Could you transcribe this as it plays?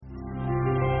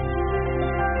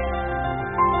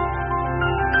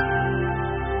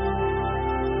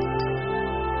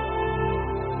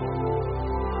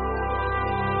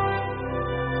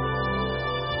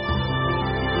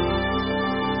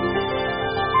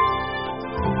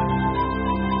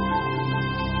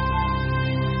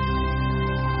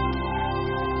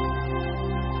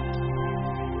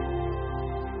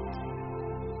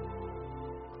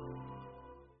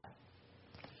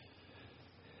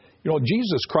You know,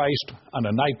 Jesus Christ, on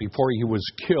the night before he was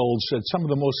killed, said some of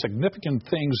the most significant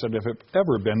things that have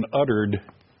ever been uttered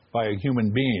by a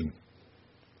human being.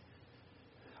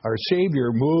 Our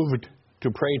Savior moved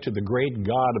to pray to the great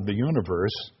God of the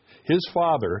universe, his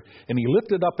Father, and he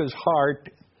lifted up his heart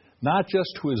not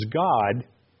just to his God,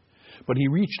 but he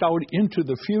reached out into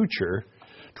the future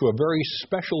to a very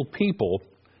special people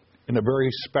in a very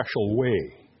special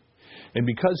way. And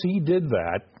because he did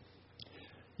that,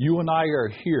 you and I are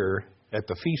here at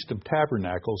the Feast of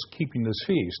Tabernacles keeping this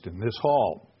feast in this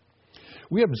hall.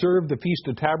 We observe the Feast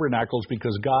of Tabernacles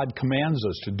because God commands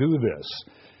us to do this.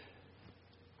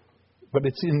 But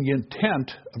it's in the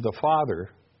intent of the Father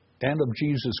and of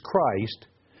Jesus Christ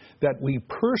that we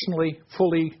personally,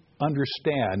 fully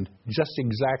understand just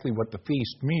exactly what the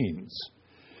feast means.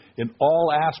 In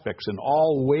all aspects, in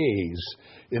all ways,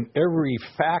 in every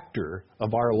factor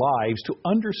of our lives, to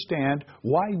understand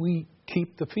why we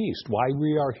keep the feast, why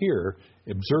we are here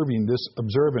observing this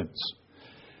observance.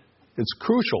 It's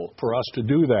crucial for us to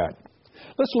do that.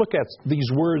 Let's look at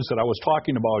these words that I was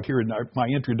talking about here in my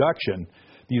introduction,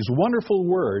 these wonderful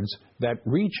words that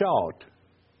reach out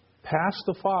past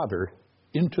the Father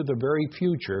into the very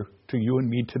future to you and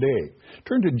me today.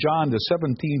 Turn to John, the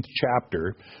 17th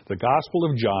chapter, the Gospel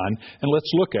of John, and let's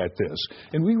look at this.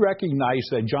 And we recognize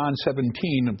that John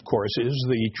 17, of course, is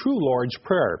the true Lord's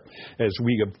Prayer, as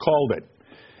we have called it.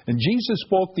 And Jesus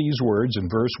spoke these words in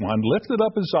verse 1, lifted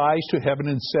up his eyes to heaven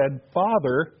and said,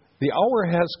 Father, the hour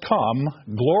has come,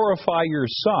 glorify your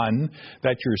Son,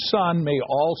 that your Son may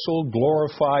also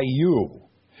glorify you.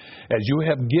 As you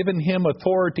have given him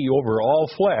authority over all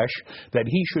flesh, that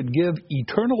he should give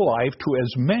eternal life to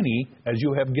as many as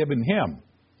you have given him.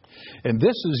 And this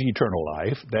is eternal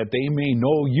life, that they may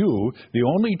know you, the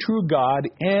only true God,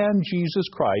 and Jesus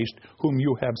Christ, whom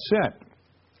you have sent.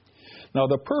 Now,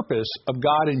 the purpose of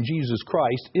God and Jesus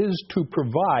Christ is to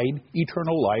provide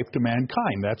eternal life to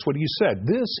mankind. That's what he said.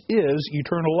 This is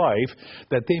eternal life,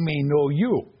 that they may know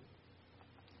you.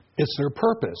 It's their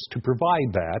purpose to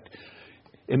provide that.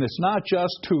 And it's not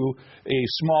just to a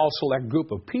small select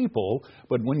group of people,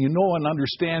 but when you know and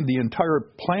understand the entire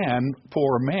plan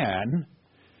for man,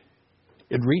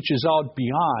 it reaches out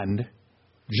beyond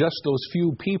just those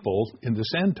few people in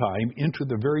this end time into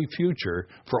the very future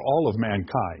for all of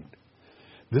mankind.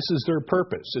 This is their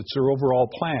purpose. It's their overall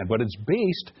plan, but it's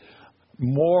based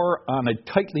more on a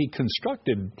tightly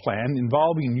constructed plan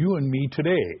involving you and me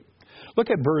today. Look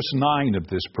at verse 9 of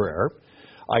this prayer.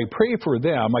 I pray for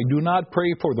them. I do not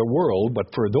pray for the world,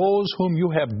 but for those whom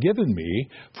you have given me,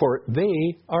 for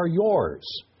they are yours.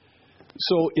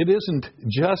 So it isn't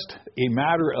just a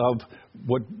matter of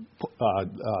what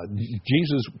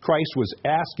Jesus Christ was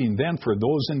asking then for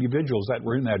those individuals that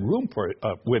were in that room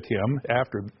with him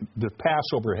after the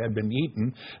Passover had been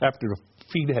eaten, after the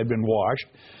feet had been washed,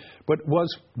 but it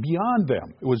was beyond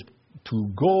them. It was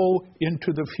to go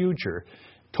into the future,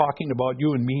 talking about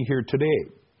you and me here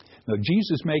today. Now,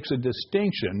 Jesus makes a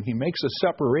distinction. He makes a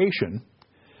separation.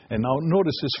 And now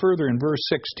notice this further in verse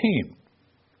 16.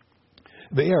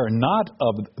 They are not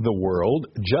of the world,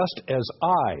 just as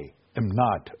I am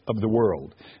not of the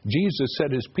world. Jesus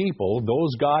said his people,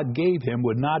 those God gave him,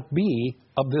 would not be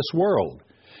of this world.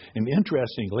 And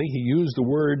interestingly, he used the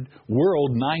word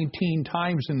world 19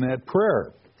 times in that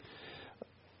prayer.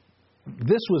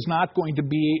 This was not going to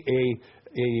be a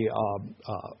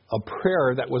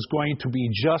prayer that was going to be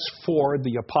just for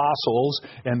the apostles,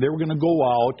 and they were going to go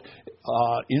out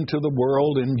into the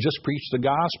world and just preach the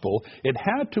gospel. It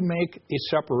had to make a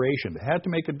separation. It had to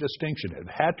make a distinction. It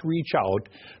had to reach out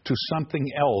to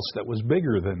something else that was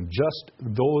bigger than just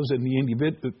those in the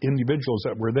individuals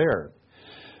that were there.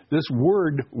 This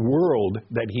word world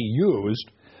that he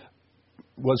used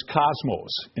was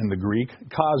cosmos in the Greek,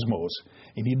 cosmos.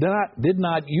 And he did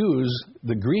not use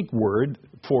the Greek word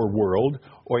for world,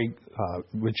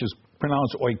 which is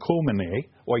pronounced oikomene.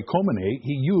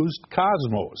 He used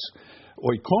cosmos.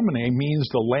 Oikomene means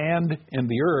the land and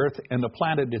the earth and the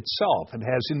planet itself. It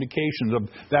has indications of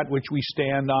that which we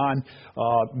stand on,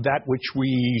 that which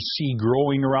we see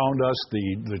growing around us,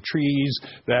 the trees,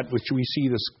 that which we see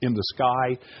in the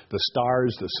sky, the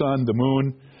stars, the sun, the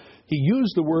moon. He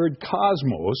used the word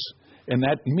cosmos, and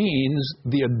that means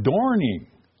the adorning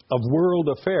of world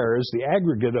affairs, the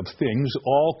aggregate of things,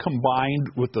 all combined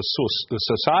with the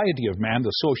society of man, the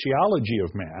sociology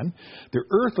of man, the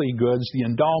earthly goods, the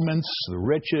endowments, the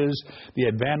riches, the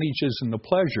advantages, and the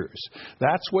pleasures.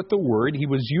 That's what the word he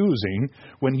was using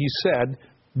when he said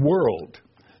world.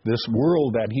 this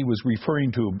world that he was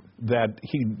referring to, that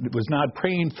he was not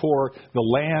praying for the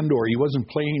land, or he wasn't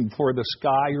praying for the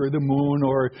sky or the moon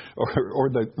or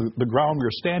the ground we were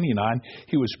standing on.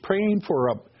 He was praying for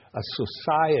a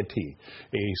society,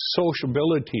 a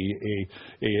sociability,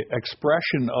 a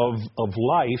expression of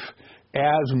life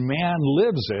as man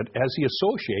lives it, as he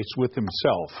associates with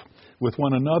himself, with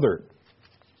one another.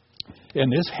 And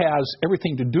this has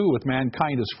everything to do with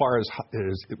mankind as far as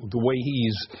the way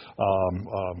he's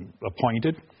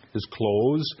appointed, his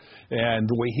clothes, and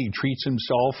the way he treats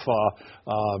himself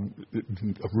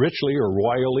richly or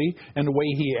royally, and the way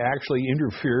he actually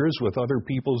interferes with other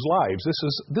people's lives.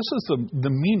 This is the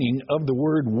meaning of the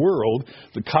word world,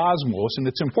 the cosmos, and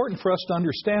it's important for us to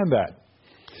understand that.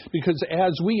 Because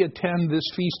as we attend this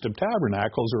Feast of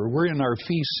Tabernacles, or we're in our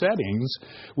feast settings,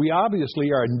 we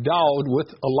obviously are endowed with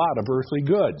a lot of earthly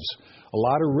goods, a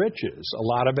lot of riches, a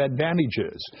lot of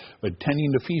advantages. But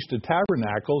attending the Feast of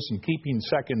Tabernacles and keeping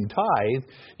second tithe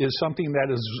is something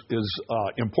that is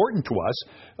important to us,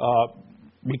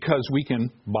 because we can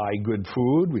buy good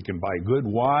food, we can buy good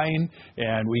wine,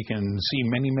 and we can see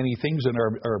many, many things in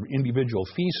our individual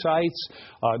feast sites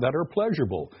that are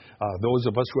pleasurable. Those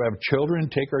of us who have children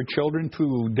take our children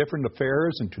to different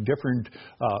affairs and to different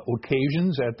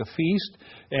occasions at the feast,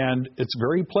 and it's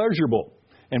very pleasurable.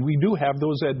 And we do have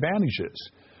those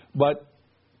advantages. But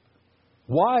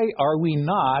why are we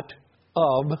not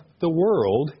of the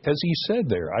world, as he said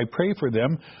there? I pray for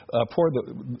them,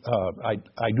 I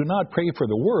do not pray for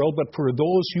the world, but for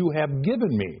those you have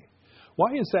given me.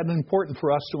 Why is that important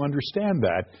for us to understand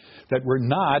that we're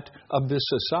not of this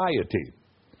society?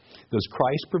 Does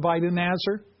Christ provide an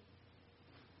answer?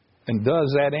 And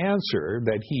does that answer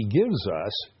that he gives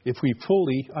us, if we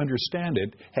fully understand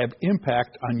it, have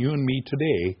impact on you and me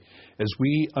today as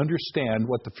we understand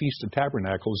what the Feast of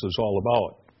Tabernacles is all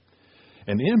about?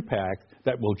 An impact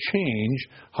that will change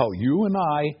how you and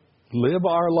I live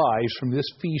our lives from this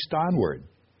feast onward.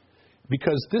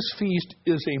 Because this feast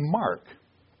is a mark.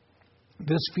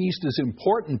 This feast is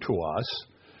important to us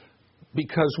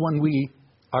because when we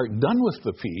are done with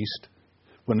the feast,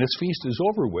 when this feast is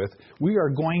over with, we are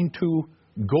going to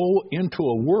go into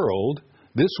a world.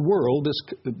 This world,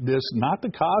 this not the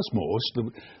cosmos.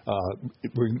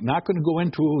 We're not going to go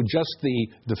into just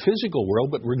the physical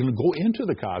world, but we're going to go into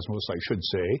the cosmos, I should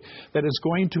say, that is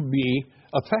going to be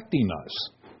affecting us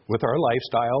with our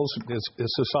lifestyles as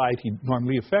society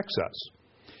normally affects us.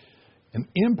 An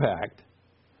impact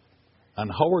on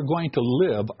how we're going to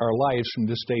live our lives from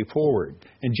this day forward.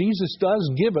 And Jesus does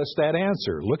give us that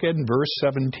answer. Look at in verse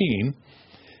 17.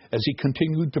 As he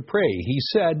continued to pray, he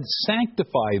said,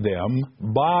 "Sanctify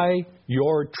them by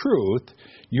your truth.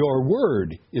 Your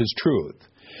word is truth.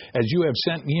 As you have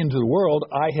sent me into the world,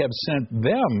 I have sent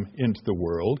them into the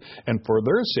world, and for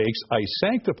their sakes I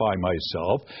sanctify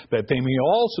myself, that they may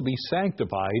also be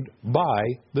sanctified by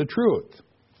the truth."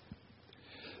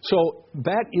 So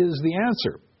that is the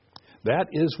answer. That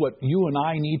is what you and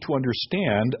I need to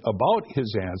understand about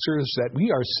his answer, is that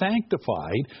we are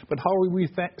sanctified. But how are we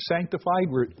sanctified?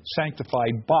 We're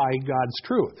sanctified by God's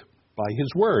truth, by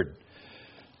his word.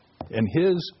 And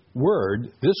his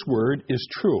word, this word, is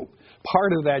true.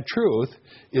 Part of that truth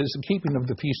is the keeping of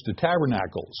the Feast of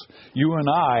Tabernacles. You and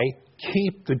I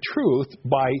keep the truth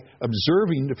by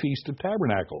observing the Feast of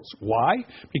Tabernacles. Why?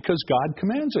 Because God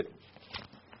commands it.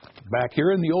 Back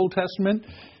here in the Old Testament,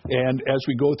 and as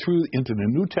we go through into the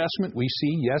New Testament, we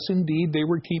see, yes, indeed, they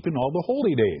were keeping all the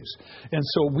holy days. And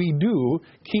so we do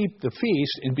keep the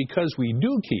feast, and because we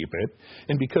do keep it,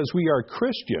 and because we are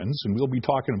Christians, and we'll be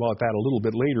talking about that a little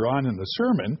bit later on in the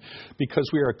sermon, because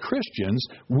we are Christians,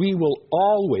 we will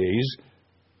always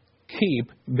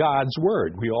keep God's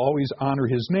word. We always honor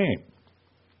his name.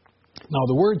 Now,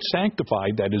 the word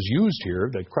sanctified that is used here,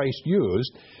 that Christ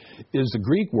used, is the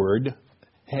Greek word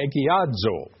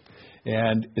hagiadzo.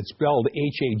 And it's spelled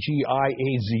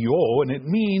Hagiazo, and it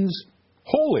means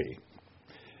holy,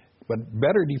 but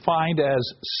better defined as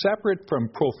separate from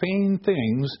profane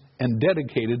things and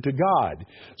dedicated to God.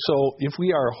 So if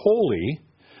we are holy,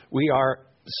 we are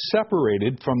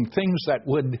separated from things that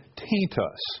would taint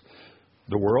us.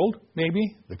 The world,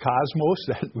 maybe, the cosmos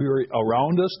that we are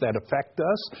around us, that affect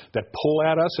us, that pull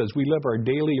at us as we live our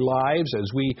daily lives, as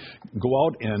we go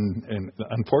out and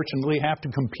unfortunately have to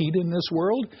compete in this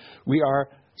world. We are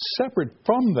separate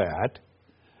from that.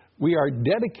 We are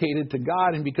dedicated to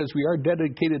God, and because we are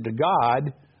dedicated to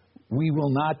God, we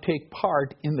will not take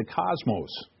part in the cosmos.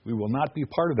 We will not be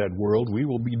part of that world. We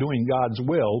will be doing God's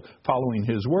will, following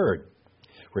his word.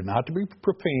 We're not to be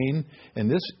profane. In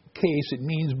this case, it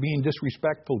means being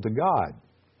disrespectful to God.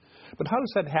 But how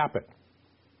does that happen?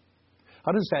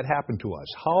 How does that happen to us?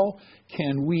 How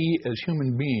can we as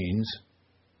human beings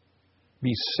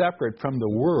be separate from the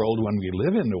world when we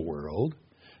live in the world,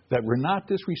 that we're not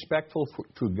disrespectful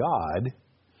to God,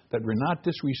 that we're not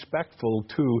disrespectful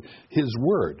to His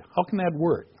Word? How can that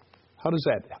work? How does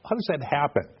that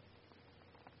happen?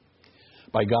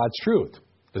 By God's truth,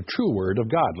 the true Word of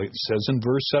God. It says in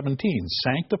verse 17,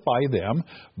 sanctify them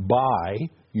by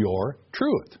your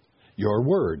truth. Your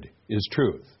Word is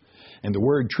truth. And the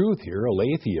word truth here,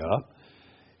 aletheia,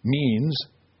 means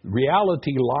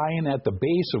reality lying at the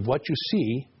base of what you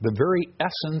see, the very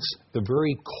essence, the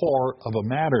very core of a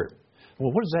matter.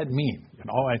 Well, what does that mean?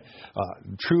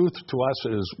 Truth to us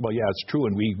is, well, yeah, it's true.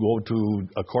 And we go to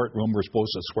a courtroom, we're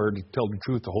supposed to swear to tell the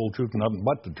truth, the whole truth, and nothing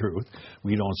but the truth.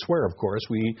 We don't swear, of course.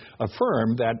 We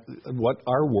affirm that what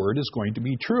our word is going to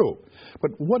be true.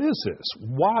 But what is this?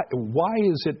 Why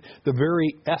is it the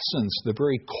very essence, the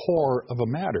very core of a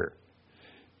matter?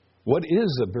 What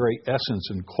is the very essence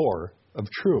and core of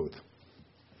truth?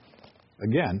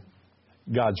 Again,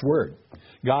 God's Word.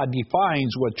 God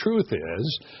defines what truth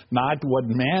is, not what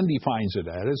man defines it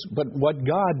as, but what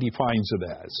God defines it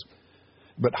as.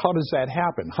 But how does that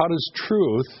happen? How does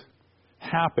truth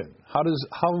happen? How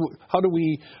do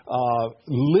we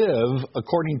live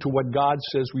according to what God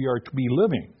says we are to be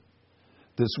living?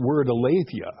 This word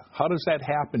aletheia, how does that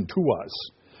happen to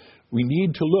us? We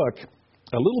need to look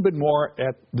a little bit more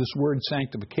at this word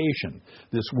sanctification,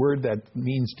 this word that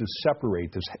means to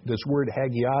separate, this word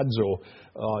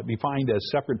hagiadzo, defined as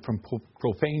separate from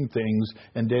profane things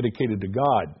and dedicated to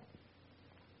God.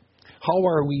 How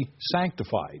are we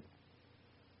sanctified?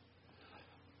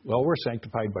 Well, we're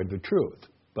sanctified by the truth.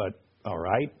 But, all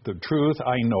right, the truth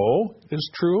I know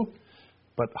is true,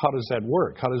 but how does that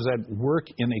work? How does that work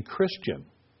in a Christian?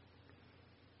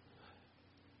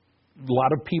 A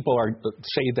lot of people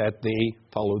say that they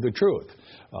follow the truth.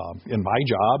 In my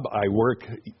job, I work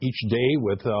each day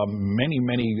with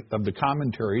many of the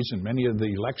commentaries and many of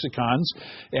the lexicons,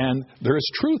 and there's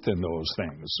truth in those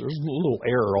things. There's a little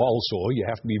error also. You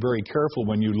have to be very careful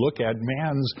when you look at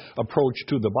man's approach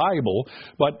to the Bible,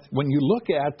 but when you look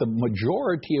at the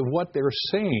majority of what they're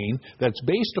saying that's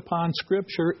based upon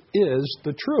Scripture is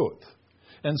the truth.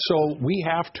 And so we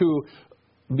have to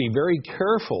be very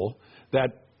careful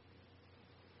that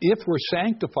if we're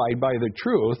sanctified by the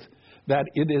truth, that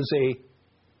it is a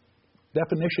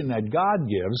definition that God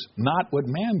gives, not what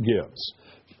man gives.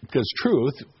 Because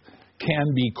truth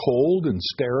can be cold and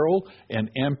sterile and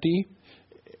empty,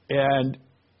 and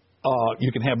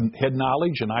you can have head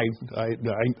knowledge, and I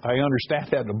understand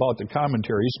that about the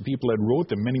commentaries. People that wrote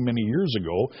them many years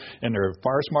ago, and they're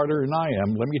far smarter than I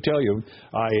am. Let me tell you,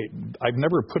 I've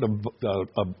never put a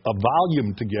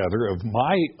volume together of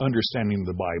my understanding of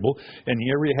the Bible, and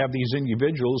here we have these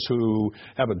individuals who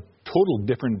have a total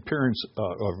different appearance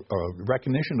or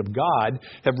recognition of God,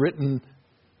 have written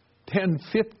 10,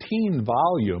 15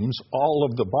 volumes, all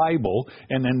of the Bible,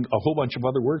 and then a whole bunch of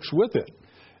other works with it.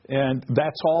 And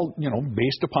that's all,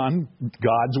 based upon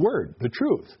God's Word, the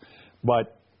truth.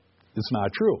 But it's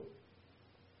not true.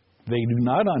 They do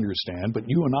not understand, but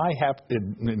you and I have,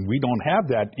 and we don't have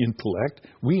that intellect.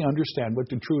 We understand what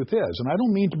the truth is. And I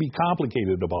don't mean to be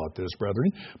complicated about this,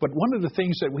 brethren, but one of the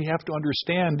things that we have to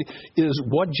understand is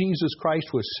what Jesus Christ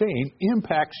was saying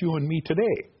impacts you and me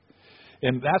today.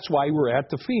 And that's why we're at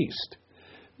the feast.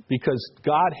 Because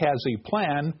God has a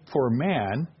plan for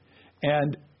man,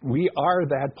 and we are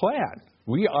that plan.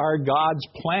 We are God's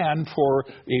plan for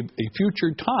a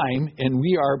future time, and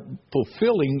we are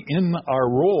fulfilling in our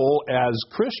role as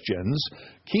Christians,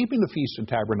 keeping the Feast of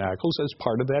Tabernacles as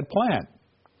part of that plan.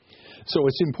 So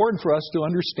it's important for us to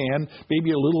understand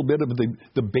maybe a little bit of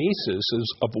the basis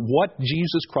of what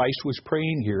Jesus Christ was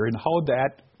praying here and how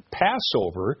that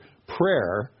Passover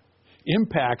prayer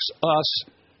impacts us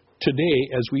today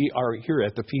as we are here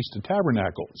at the Feast of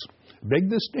Tabernacles.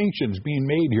 Big distinctions being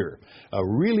made here. A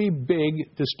really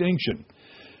big distinction.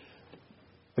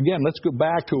 Again, let's go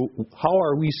back to how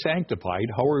are we sanctified?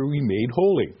 How are we made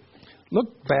holy?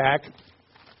 Look back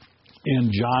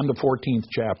in John the 14th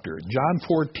chapter. John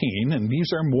 14, and these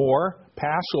are more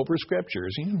Passover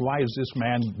scriptures. And why is this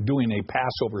man doing a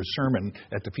Passover sermon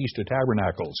at the Feast of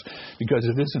Tabernacles? Because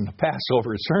it isn't a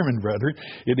Passover sermon, brethren.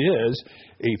 It is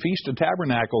a Feast of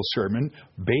Tabernacles sermon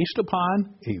based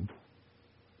upon a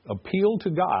appeal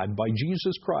to God by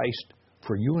Jesus Christ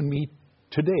for you and me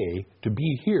today to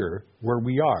be here where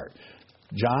we are.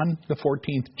 John the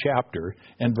 14th chapter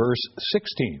and verse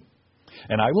 16.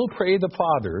 And I will pray the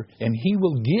Father, and He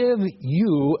will give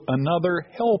you another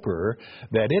helper,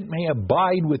 that it may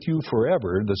abide with you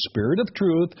forever, the Spirit of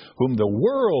truth, whom the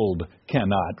world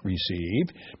cannot receive,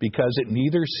 because it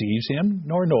neither sees Him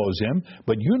nor knows Him,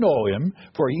 but you know Him,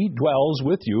 for He dwells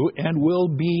with you and will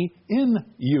be in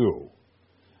you.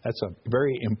 That's a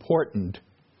very important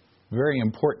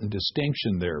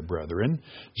distinction there, brethren.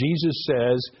 Jesus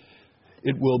says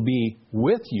it will be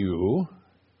with you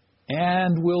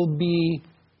and will be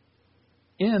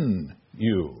in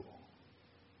you.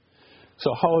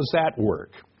 So how does that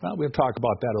work? Well, we'll talk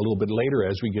about that a little bit later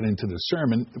as we get into the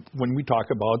sermon when we talk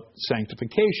about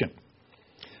sanctification.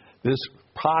 This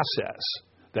process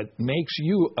that makes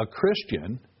you a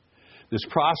Christian, this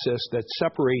process that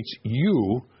separates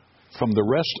you from the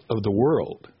rest of the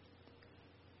world.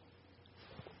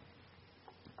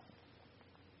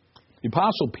 The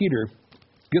Apostle Peter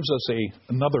gives us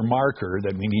another marker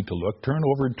that we need to look. Turn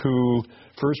over to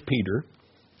 1 Peter,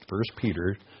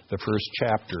 the first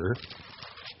chapter,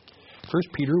 1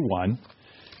 Peter 1,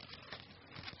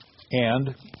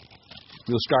 and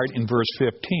we'll start in verse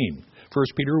 15. 1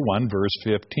 Peter 1, verse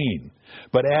 15.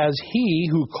 But as He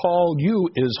who called you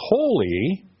is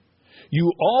holy,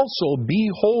 you also be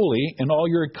holy in all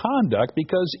your conduct,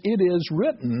 because it is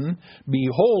written, be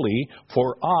holy,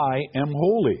 for I am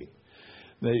holy.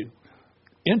 The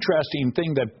interesting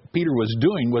thing that Peter was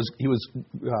doing was he was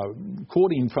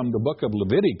quoting from the book of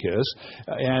Leviticus,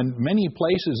 and many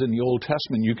places in the Old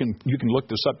Testament, you can look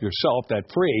this up yourself, that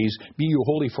phrase, be you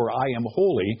holy for I am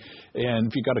holy, and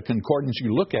if you got a concordance,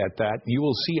 you look at that, you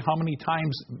will see how many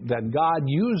times that God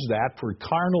used that for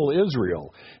carnal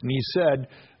Israel. And He said,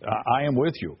 I am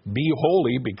with you, be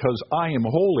holy because I am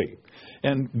holy.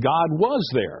 And God was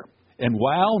there. And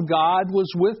while God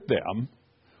was with them,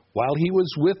 while He was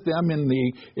with them in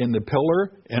the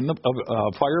pillar and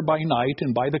of fire by night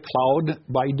and by the cloud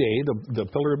by day, the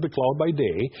pillar of the cloud by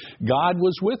day, God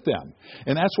was with them.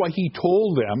 And that's why He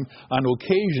told them on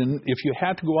occasion, if you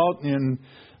had to go out and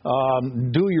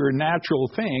do your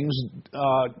natural things,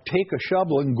 take a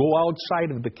shovel and go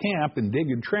outside of the camp and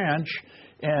dig a trench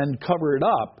and cover it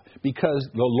up, because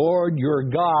the Lord your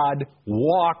God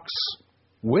walks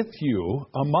with you,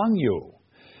 among you.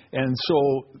 And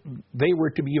so they were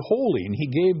to be holy, and He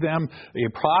gave them a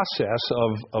process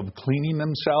of cleaning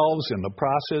themselves, and a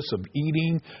process of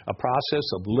eating, a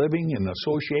process of living in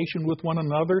association with one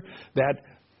another that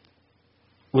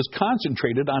was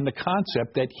concentrated on the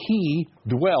concept that He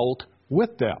dwelt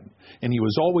with them. And He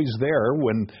was always there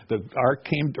when the ark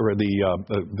came, or the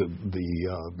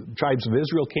tribes of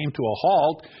Israel came to a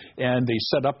halt, and they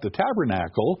set up the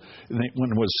tabernacle. And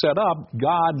when it was set up,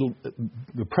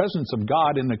 the presence of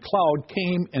God in the cloud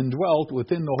came and dwelt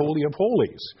within the Holy of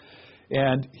Holies.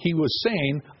 And He was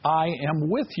saying, I am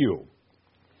with you.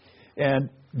 And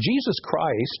Jesus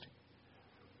Christ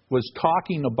was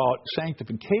talking about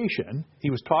sanctification. He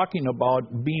was talking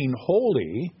about being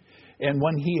holy. And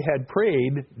when He had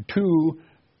prayed to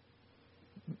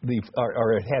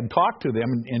or had talked to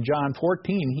them in John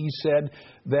 14, He said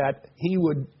that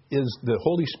the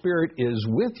Holy Spirit is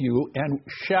with you and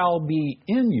shall be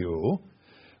in you,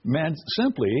 meant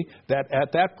simply that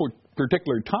at that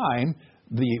particular time,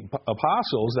 the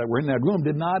apostles that were in that room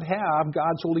did not have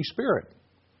God's Holy Spirit.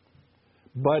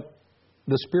 But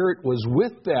the Spirit was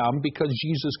with them because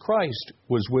Jesus Christ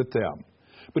was with them.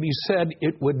 But He said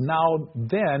it would now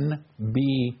then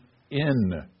be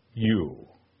in you.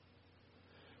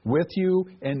 With you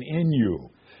and in you.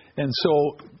 And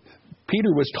so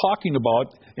Peter was talking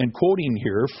about and quoting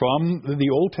here from the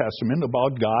Old Testament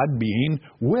about God being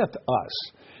with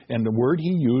us. And the word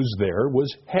he used there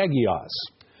was hagios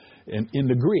in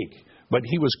the Greek. But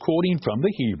he was quoting from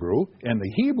the Hebrew, and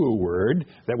the Hebrew word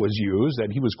that was used,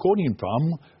 that he was quoting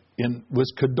from,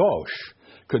 was kadosh.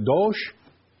 Kadosh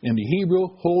in the Hebrew,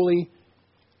 holy,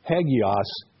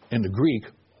 hagios in the Greek,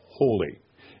 holy.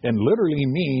 And literally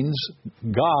means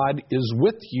God is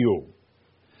with you.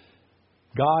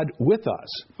 God with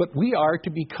us. But we are to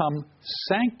become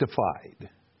sanctified.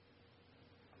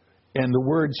 And the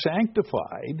word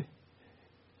sanctified,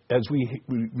 as we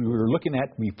were looking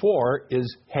at before,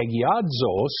 is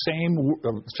hagiadzo.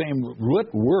 Same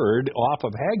root word off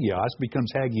of hagios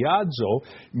becomes hagiadzo,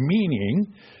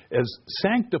 meaning as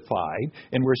sanctified.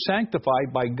 And we're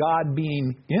sanctified by God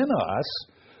being in us.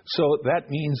 So that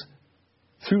means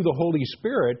through the Holy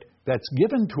Spirit that's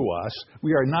given to us,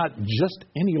 we are not just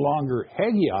any longer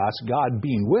hagios, God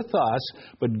being with us,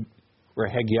 but we're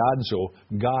hagiadzo,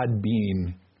 God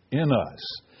being in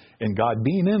us. And God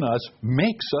being in us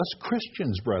makes us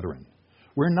Christians, brethren.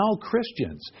 We're now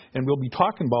Christians. And we'll be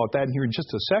talking about that here in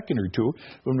just a second or two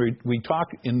when we talk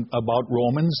about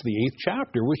Romans, the 8th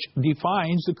chapter, which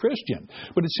defines the Christian.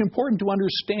 But it's important to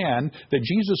understand that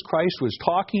Jesus Christ was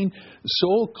talking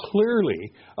so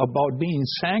clearly about being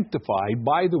sanctified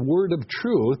by the word of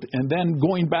truth, and then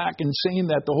going back and saying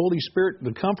that the Holy Spirit,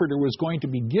 the Comforter, was going to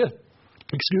be given.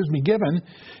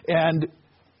 And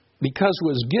because it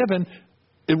was given,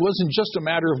 it wasn't just a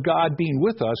matter of God being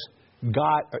with us.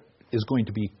 God is going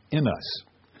to be in us,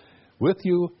 with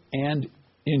you and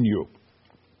in you.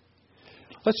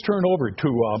 Let's turn over to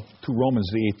Romans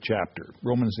the 8th chapter.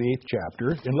 Romans the 8th chapter,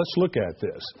 and let's look at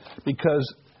this.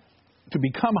 Because to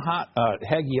become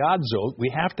hagiadzo, we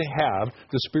have to have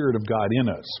the Spirit of God in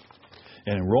us.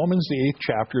 And in Romans the 8th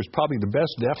chapter is probably the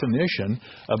best definition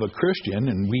of a Christian,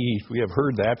 and we have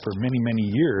heard that for many, many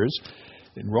years.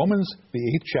 In Romans the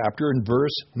 8th chapter in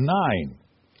verse 9.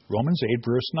 Romans 8,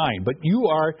 verse 9. But you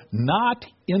are not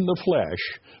in the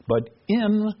flesh, but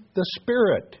in the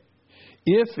Spirit,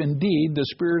 if indeed the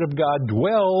Spirit of God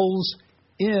dwells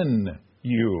in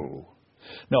you.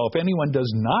 Now, if anyone does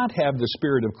not have the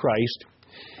Spirit of Christ,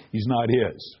 he's not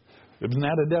his. Isn't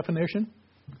that a definition?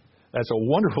 That's a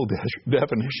wonderful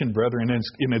definition, brethren, and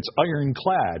it's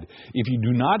ironclad. If you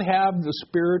do not have the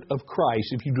Spirit of Christ,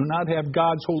 if you do not have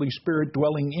God's Holy Spirit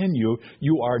dwelling in you,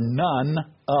 you are none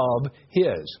of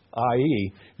His,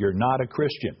 i.e., you're not a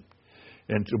Christian.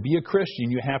 And to be a Christian,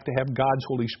 you have to have God's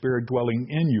Holy Spirit dwelling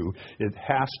in you. It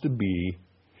has to be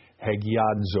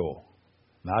hagiadzo.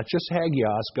 Not just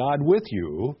hagios, God with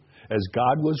you, as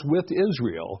God was with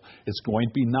Israel. It's going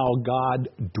to be now God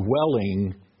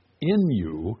dwelling in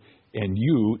you, and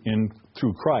you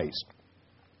through Christ.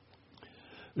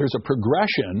 There's a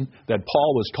progression that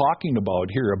Paul was talking about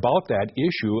here about that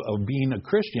issue of being a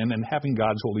Christian and having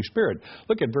God's Holy Spirit.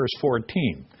 Look at verse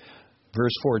 14.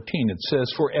 Verse 14, it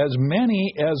says, "For as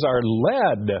many as are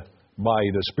led by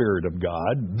the Spirit of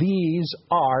God, these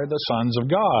are the sons of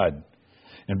God."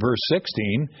 In verse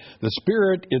 16, "The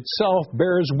Spirit itself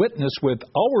bears witness with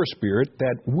our spirit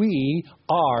that we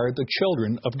are the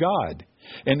children of God.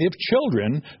 And if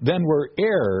children, then we're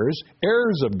heirs,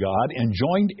 heirs of God, and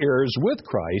joint heirs with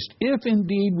Christ, if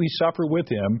indeed we suffer with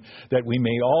Him, that we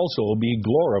may also be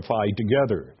glorified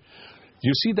together." Do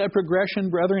you see that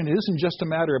progression, brethren? It isn't just a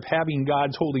matter of having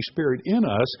God's Holy Spirit in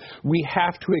us. We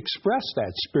have to express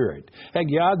that Spirit.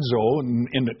 Hagiadzo,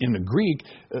 in the Greek,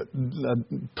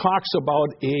 talks about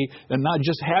not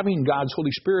just having God's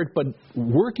Holy Spirit, but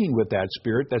working with that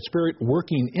Spirit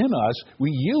working in us,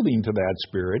 we yielding to that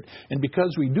Spirit. And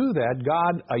because we do that,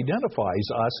 God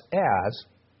identifies us as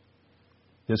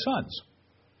His sons,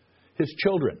 His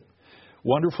children.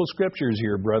 Wonderful scriptures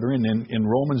here, brethren, in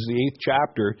Romans the 8th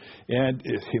chapter. And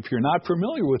if you're not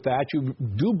familiar with that, you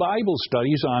do Bible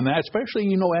studies on that,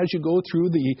 especially, as you go through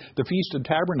the Feast of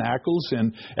Tabernacles.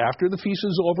 And after the feast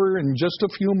is over, in just a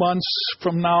few months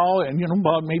from now, and,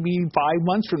 about maybe 5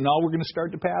 months from now, we're going to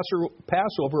start the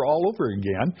Passover all over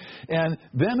again. And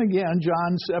then again,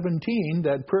 John 17,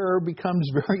 that prayer becomes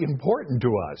very important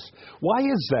to us. Why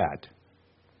is that?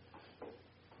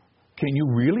 Can you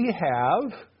really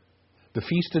have the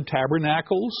Feast of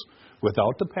Tabernacles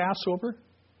without the Passover?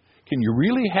 Can you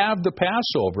really have the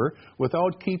Passover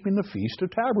without keeping the Feast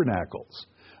of Tabernacles?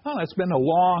 Well, that's been a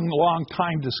long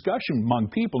time discussion among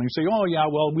people. And you say, "Oh yeah,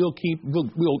 well we'll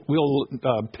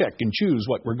pick and choose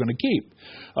what we're going to keep."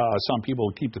 Some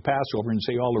people keep the Passover and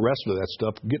say all the rest of that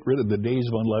stuff. Get rid of the days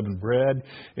of unleavened bread,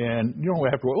 and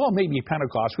maybe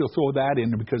Pentecost. We'll throw that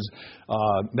in because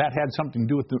that had something to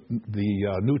do with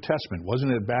the New Testament,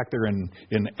 wasn't it? Back there in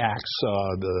Acts,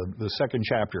 the second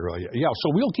chapter. So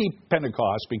we'll keep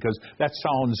Pentecost because that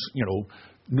sounds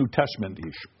New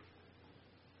Testament-ish.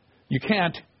 You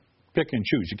can't pick and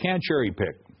choose. You can't cherry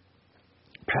pick.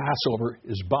 Passover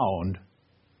is bound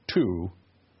to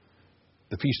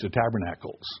the Feast of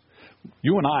Tabernacles.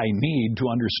 You and I need to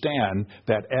understand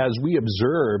that as we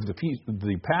observe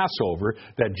the Passover,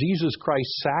 that Jesus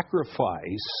Christ's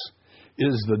sacrifice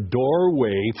is the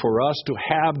doorway for us to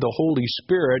have the Holy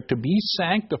Spirit, to be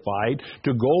sanctified,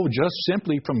 to go just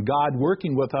simply from God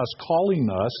working with us, calling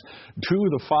us to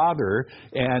the Father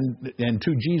and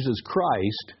to Jesus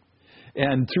Christ.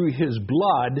 And through His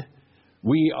blood,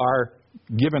 we are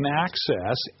given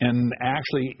access and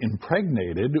actually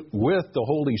impregnated with the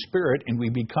Holy Spirit, and we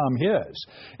become His.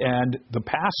 And the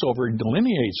Passover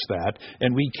delineates that,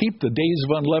 and we keep the days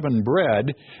of unleavened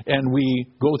bread, and we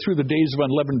go through the days of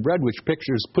unleavened bread, which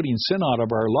pictures putting sin out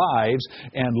of our lives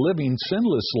and living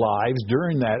sinless lives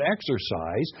during that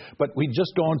exercise, but we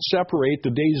just don't separate the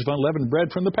days of unleavened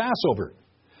bread from the Passover.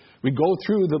 We go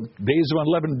through the days of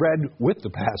unleavened bread with the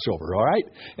Passover, all right?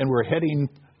 And we're heading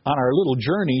on our little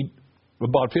journey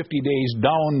about 50 days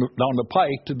down the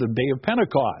pike to the day of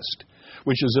Pentecost,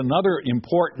 which is another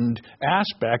important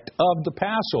aspect of the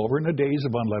Passover in the days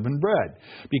of unleavened bread.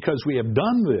 Because we have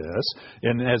done this,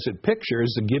 and as it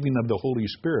pictures the giving of the Holy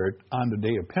Spirit on the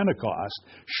day of Pentecost,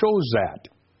 shows that.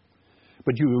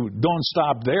 But you don't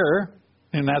stop there,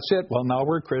 and that's it. Well, now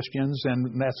we're Christians,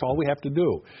 and that's all we have to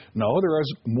do. No, there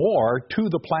is more to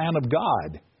the plan of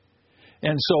God.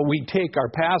 And so we take our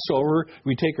Passover,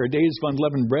 we take our days of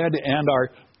unleavened bread and our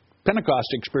Pentecost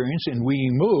experience, and we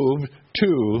move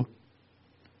to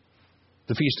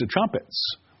the Feast of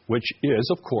Trumpets, which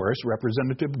is, of course,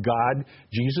 representative of God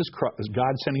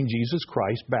sending Jesus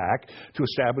Christ back to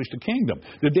establish the kingdom.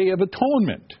 The Day of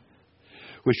Atonement,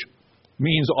 which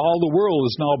means all the world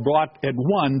is now brought at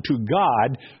one to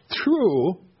God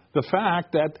through the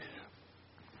fact that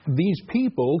these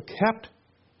people kept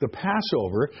the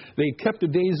Passover, they kept the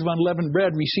days of unleavened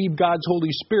bread, received God's Holy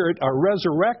Spirit, are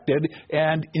resurrected,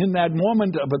 and in that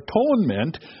moment of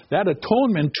atonement, that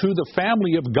atonement to the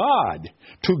family of God,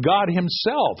 to God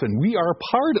Himself, and we are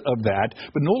part of that,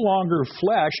 but no longer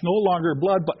flesh, no longer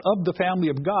blood, but of the family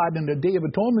of God, and the Day of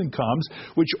Atonement comes,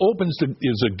 which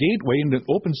is a gateway, and it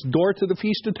opens the door to the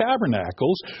Feast of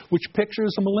Tabernacles, which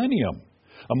pictures a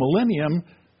millennium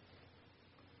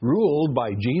ruled by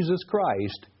Jesus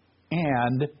Christ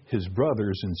and His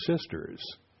brothers and sisters,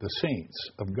 the saints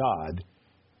of God.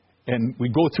 And we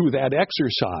go through that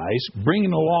exercise,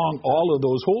 bringing along all of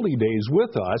those holy days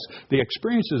with us, the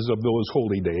experiences of those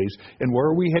holy days. And where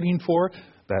are we heading for?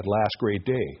 That last great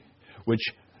day, which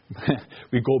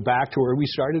we go back to where we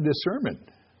started this sermon,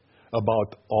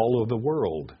 about all of the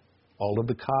world, all of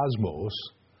the cosmos,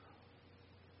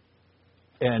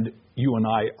 and you and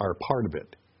I are part of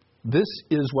it. This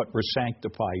is what we're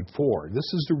sanctified for. This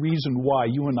is the reason why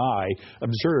you and I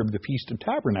observe the Feast of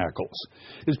Tabernacles,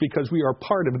 is because we are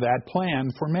part of that plan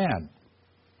for man.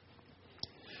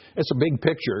 It's a big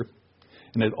picture,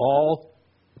 and it all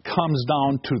comes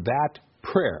down to that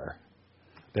prayer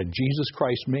that Jesus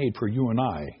Christ made for you and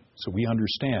I, so we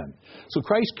understand. So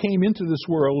Christ came into this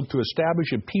world to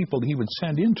establish a people He would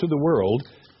send into the world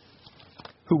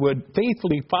who would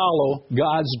faithfully follow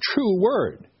God's true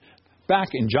word. Back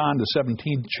in John the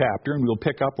 17th chapter, and we'll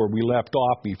pick up where we left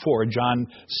off before, John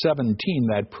 17,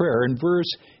 that prayer, in verse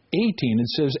 18, it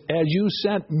says, "As you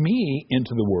sent me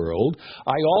into the world,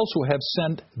 I also have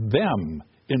sent them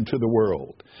into the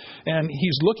world." And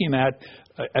He's looking at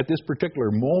this particular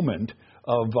moment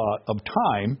of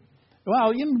time.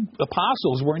 Well,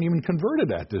 apostles weren't even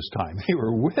converted at this time. They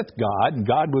were with God, and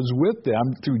God was with them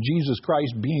through Jesus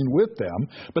Christ being with them,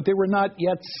 but they were not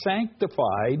yet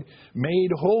sanctified,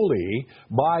 made holy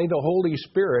by the Holy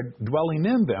Spirit dwelling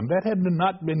in them. That had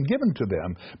not been given to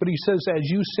them. But He says, "As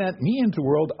you sent me into the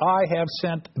world, I have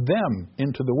sent them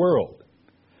into the world."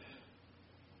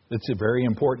 It's a very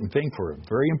important thing for a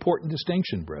very important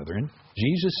distinction, brethren.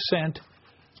 Jesus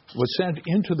was sent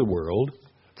into the world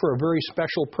for a very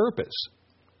special purpose,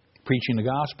 preaching the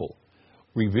gospel,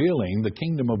 revealing the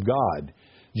kingdom of God.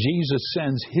 Jesus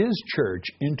sends His church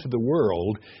into the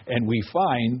world, and we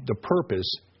find the purpose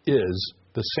is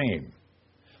the same.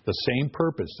 The same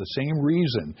purpose, the same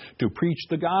reason, to preach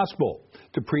the gospel,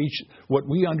 to preach what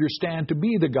we understand to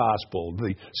be the gospel,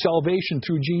 the salvation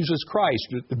through Jesus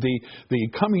Christ, the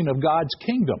coming of God's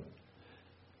kingdom.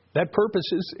 That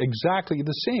purpose is exactly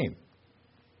the same.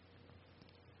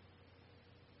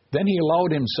 Then He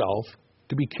allowed Himself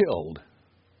to be killed.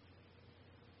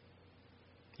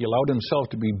 He allowed Himself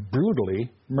to be brutally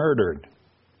murdered,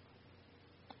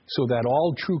 so that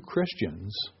all true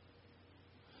Christians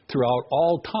throughout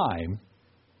all time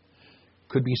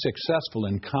could be successful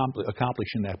in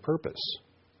accomplishing that purpose.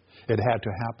 It had to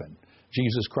happen.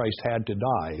 Jesus Christ had to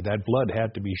die. That blood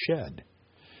had to be shed.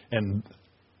 And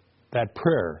that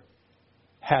prayer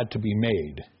had to be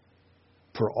made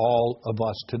for all of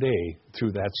us today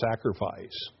through that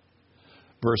sacrifice.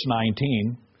 Verse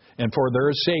 19, "And for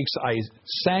their sakes I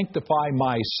sanctify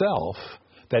myself,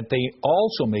 that they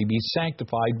also may be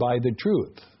sanctified by the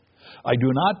truth. I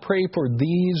do not pray for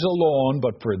these alone,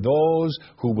 but for those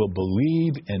who will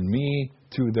believe in me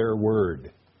through their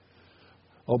word."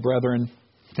 Oh, brethren,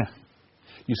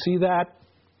 you see that?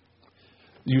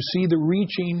 You see the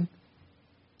reaching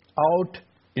out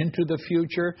into the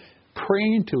future,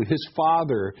 praying to His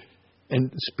Father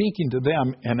and speaking to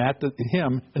them and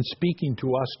Him and speaking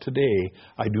to us today.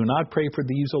 "I do not pray for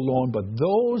these alone, but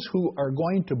those who are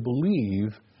going to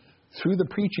believe through the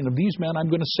preaching of these men I'm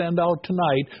going to send out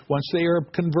tonight. Once they are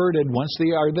converted, once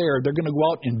they are there, they're going to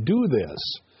go out and do this.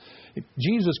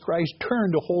 Jesus Christ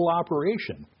turned the whole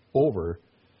operation over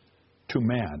to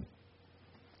man.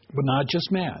 But not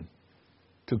just man,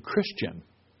 to Christian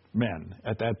men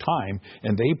at that time.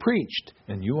 And they preached,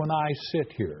 and you and I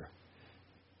sit here.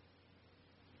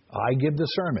 I give the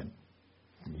sermon.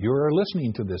 You're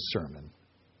listening to this sermon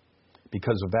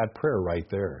because of that prayer right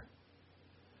there.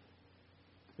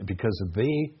 And because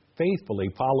they faithfully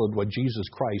followed what Jesus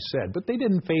Christ said. But they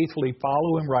didn't faithfully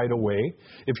follow him right away.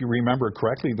 If you remember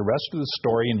correctly, the rest of the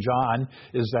story in John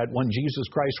is that when Jesus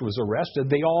Christ was arrested,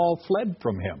 they all fled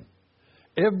from him.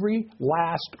 Every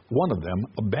last one of them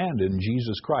abandoned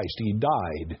Jesus Christ. He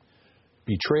died,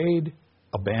 betrayed,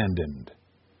 abandoned.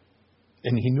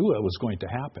 And he knew it was going to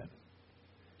happen.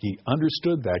 He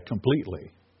understood that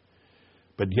completely.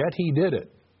 But yet he did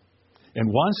it. And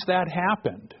once that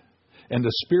happened, and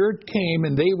the Spirit came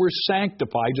and they were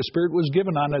sanctified, the Spirit was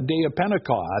given on a day of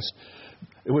Pentecost,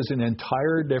 it was an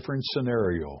entire different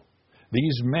scenario.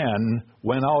 These men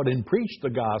went out and preached the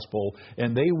gospel,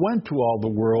 and they went to all the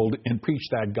world and preached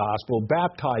that gospel,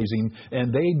 baptizing,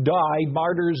 and they died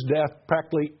martyr's death.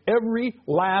 Practically every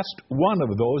last one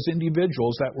of those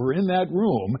individuals that were in that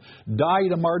room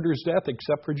died a martyr's death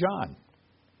except for John.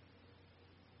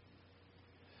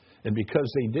 And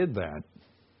because they did that,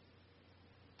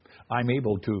 I'm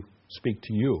able to speak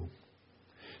to you,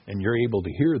 and you're able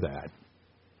to hear that,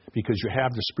 because you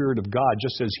have the Spirit of God,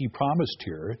 just as He promised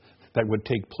here, that would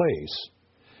take place.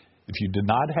 If you did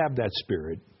not have that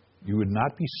Spirit, you would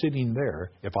not be sitting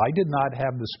there. If I did not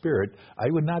have the Spirit, I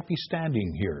would not be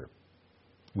standing here.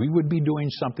 We would be doing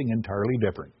something entirely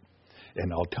different.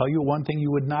 And I'll tell you one thing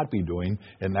you would not be doing,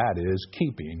 and that is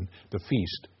keeping the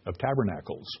Feast of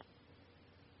Tabernacles.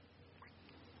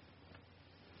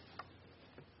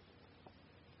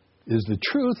 Is the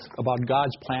truth about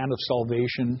God's plan of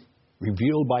salvation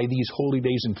revealed by these holy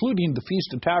days, including the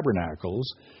Feast of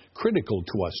Tabernacles, critical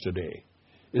to us today?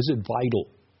 Is it vital?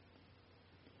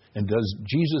 And does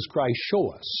Jesus Christ show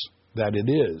us that it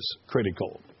is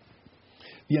critical?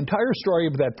 The entire story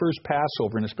of that first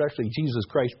Passover, and especially Jesus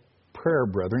Christ's prayer,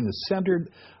 brethren, is centered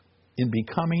in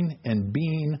becoming and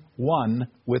being one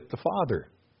with the Father.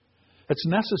 It's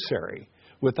necessary.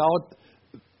 Without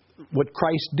what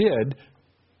Christ did,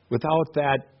 without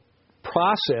that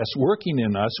process working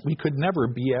in us, we could never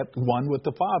be at one with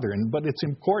the Father. But it's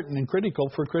important and critical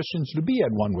for Christians to be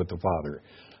at one with the Father.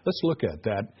 Let's look at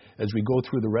that as we go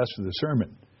through the rest of the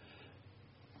sermon.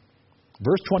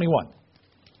 Verse 21.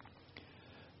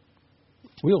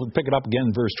 We'll pick it up again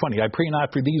in verse 20. I pray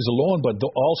not for these alone, but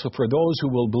also for those who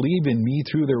will believe in me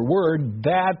through their word,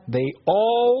 that they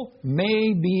all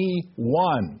may be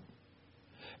one.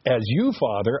 As you,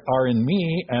 Father, are in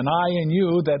me, and I in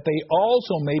you, that they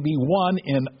also may be one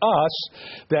in us,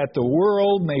 that the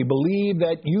world may believe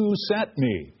that you sent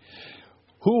me.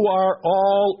 Who are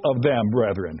all of them,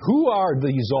 brethren? Who are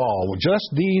these all? Just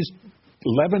these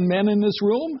 11 men in this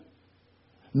room?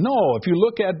 No, if you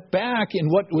look at back in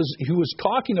what he was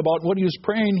talking about, what he was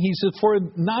praying, he said,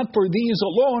 not for these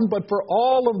alone, but for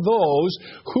all of those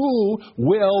who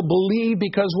will believe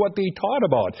because what they taught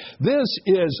about. This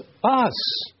is us.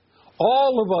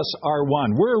 All of us are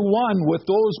one. We're one with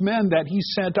those men that he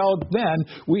sent out then.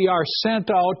 We are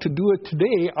sent out to do it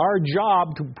today. Our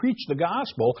job to preach the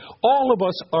gospel. All of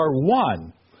us are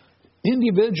one.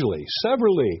 Individually,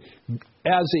 severally,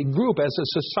 as a group, as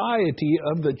a society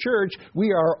of the church,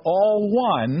 we are all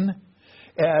one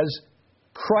as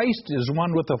Christ is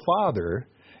one with the Father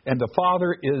and the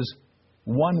Father is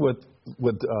one with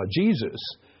Jesus,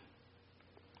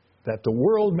 that the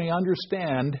world may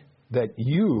understand that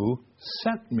you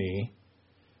sent me,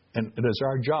 and it is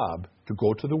our job to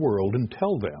go to the world and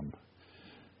tell them.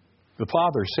 The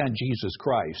Father sent Jesus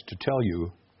Christ to tell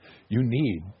you, you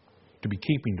need to be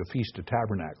keeping the Feast of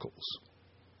Tabernacles.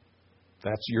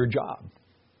 That's your job.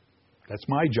 That's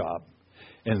my job.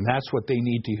 And that's what they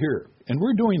need to hear. And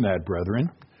we're doing that, brethren.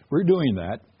 We're doing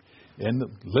that. And the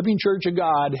Living Church of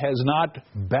God has not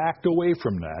backed away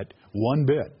from that one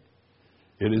bit.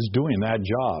 It is doing that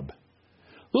job.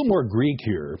 A little more Greek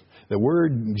here. The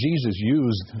word Jesus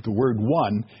used, the word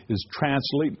one, is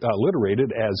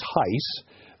transliterated as heis,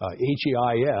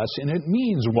 H-E-I-S, and it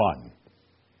means one.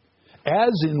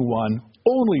 As in one,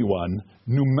 only one,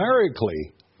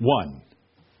 numerically one.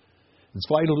 It's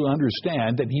vital to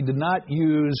understand that he did not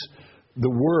use the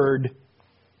word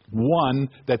one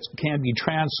that can be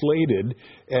translated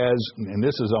as, and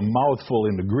this is a mouthful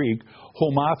in the Greek,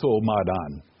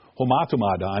 homathomadon.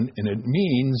 Homathomadon, and it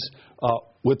means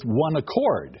with one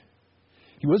accord.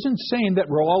 He wasn't saying that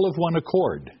we're all of one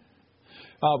accord.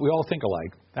 We all think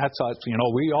alike. That's us,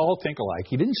 we all think alike.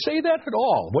 He didn't say that at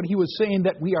all. What he was saying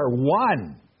that we are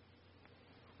one.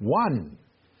 One.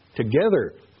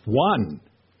 Together. One.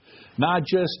 Not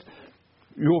just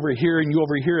you over here and you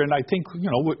over here, and I think,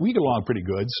 we get along pretty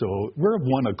good, so we're of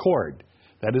one accord.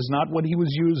 That is not what he was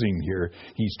using here.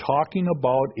 He's talking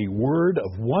about a word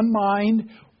of one mind,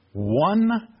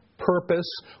 one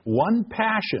purpose, one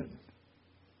passion,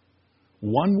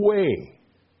 one way,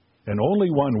 and only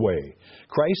one way.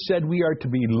 Christ said we are to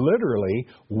be literally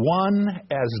one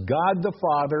as God the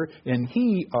Father and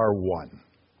He are one.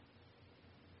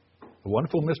 A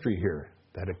wonderful mystery here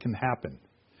that it can happen.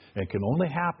 And it can only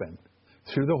happen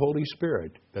through the Holy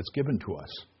Spirit that's given to us.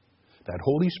 That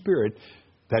Holy Spirit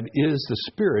that is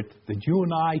the Spirit that you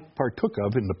and I partook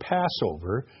of in the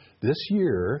Passover this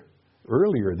year,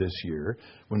 earlier this year,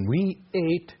 when we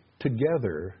ate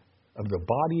together of the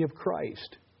body of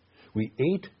Christ. We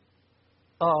ate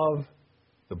of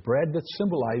the bread that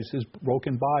symbolized His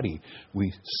broken body.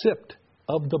 We sipped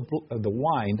of the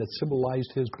wine that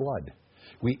symbolized His blood.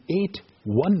 We ate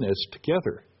oneness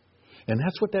together. And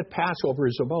that's what that Passover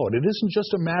is about. It isn't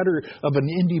just a matter of an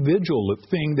individual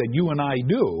thing that you and I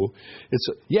do.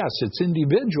 It's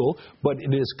individual, but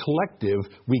it is collective.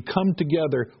 We come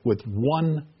together with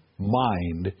one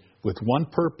mind, with one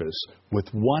purpose, with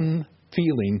one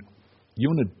feeling,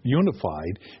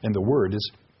 unified, and the word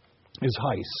is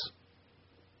heis.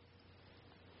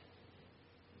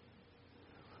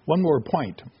 One more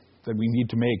point that we need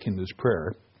to make in this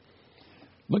prayer.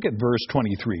 Look at verse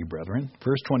 23, brethren.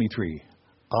 Verse 23.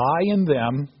 I and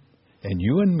them, and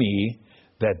you and me,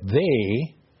 that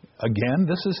they, again,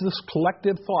 this is this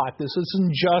collective thought. This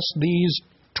isn't just these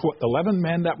 11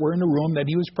 men that were in the room that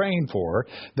he was praying for.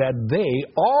 That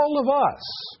they, all of us,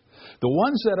 the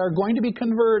ones that are going to be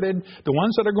converted, the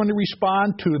ones that are going to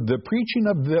respond to the preaching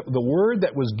of the word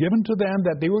that was given to them,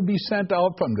 that they would be sent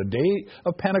out from the day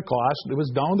of Pentecost. It was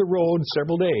down the road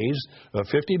several days,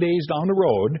 50 days down the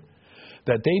road.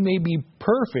 That they may be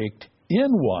perfect in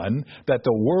one, that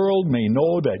the world may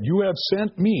know that you have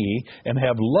sent me and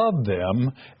have loved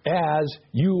them as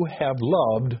you have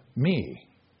loved me.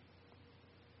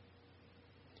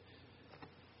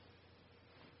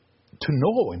 To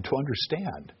know and to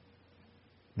understand,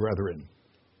 brethren,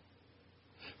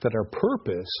 that our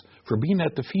purpose for being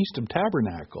at the Feast of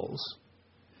Tabernacles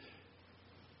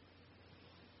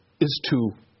is to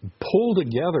pull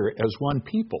together as one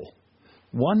people.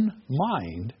 One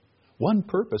mind, one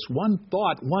purpose, one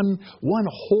thought, one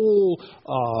whole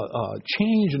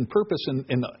change in purpose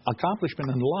and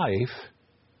accomplishment in life,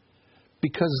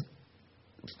 because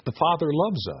the Father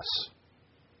loves us.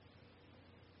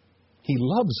 He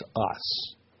loves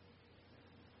us.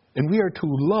 And we are to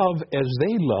love as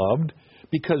they loved,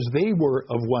 because they were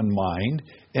of one mind,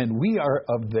 and we are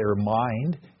of their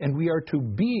mind, and we are to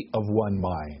be of one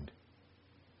mind.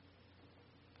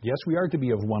 Yes, we are to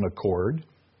be of one accord,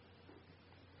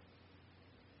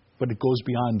 but it goes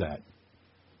beyond that.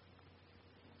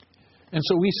 And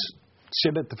so we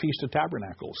sit at the Feast of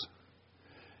Tabernacles.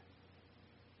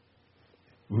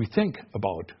 We think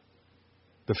about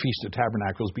the Feast of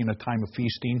Tabernacles being a time of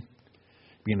feasting,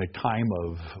 being a time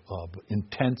of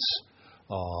intense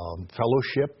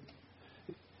fellowship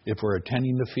if we're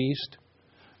attending the feast.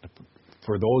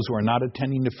 For those who are not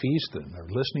attending the feast and are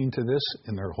listening to this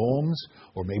in their homes,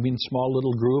 or maybe in a small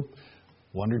little group,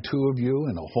 one or two of you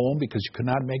in a home because you could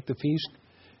not make the feast,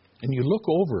 and you look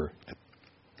over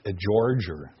at George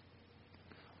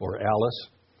or Alice,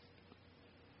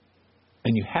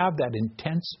 and you have that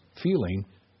intense feeling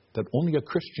that only a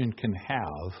Christian can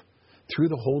have through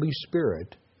the Holy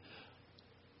Spirit,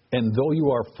 and though you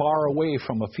are far away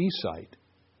from a feast site,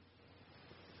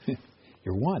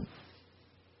 you're one.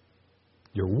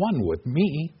 You're one with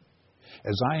me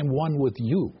as I am one with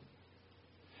you.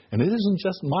 And it isn't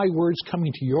just my words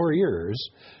coming to your ears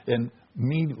and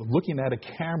me looking at a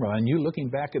camera and you looking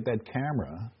back at that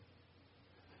camera.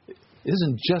 It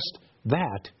isn't just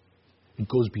that. It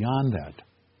goes beyond that.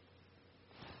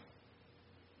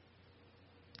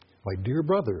 My dear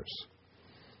brothers,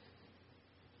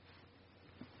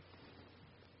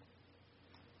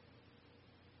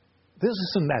 this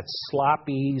isn't that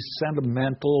sloppy,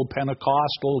 sentimental,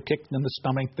 Pentecostal, kick in the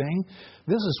stomach thing.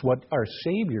 This is what our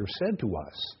Savior said to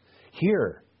us.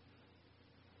 Here,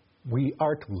 we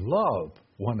are to love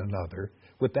one another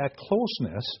with that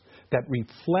closeness that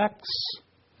reflects,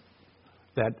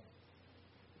 that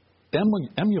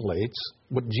emulates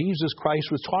what Jesus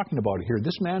Christ was talking about here.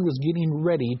 This man was getting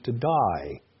ready to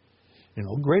die.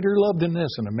 Greater love than this,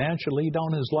 and a man should lay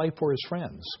down his life for his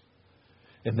friends.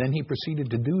 And then he proceeded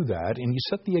to do that, and he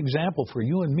set the example for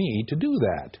you and me to do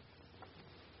that.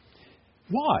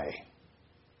 Why?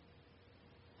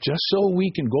 just so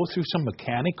we can go through some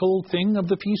mechanical thing of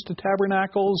the Feast of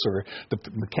Tabernacles or the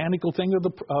mechanical thing of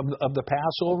the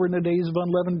Passover and the days of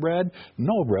unleavened bread?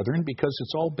 No, brethren, because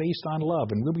it's all based on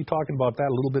love. And we'll be talking about that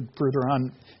a little bit further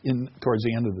on towards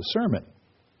the end of the sermon.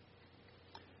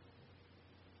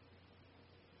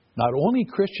 Not only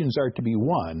Christians are to be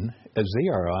one, as they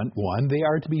are one, they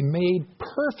are to be made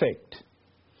perfect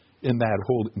in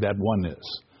that oneness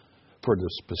for the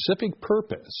specific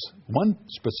purpose, one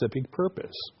specific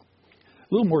purpose. A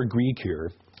little more Greek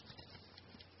here.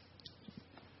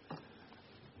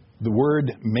 The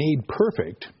word made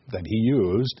perfect that he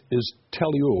used is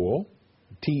teleo,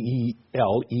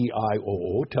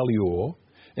 T-E-L-E-I-O-O, teleo,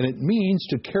 and it means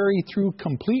to carry through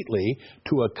completely,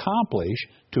 to accomplish,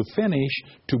 to finish,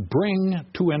 to bring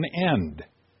to an end.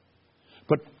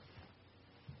 But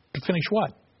to finish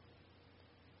what?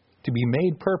 To be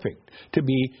made perfect, to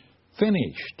be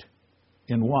finished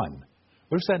in one.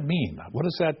 What does that mean? What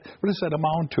does that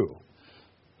amount to?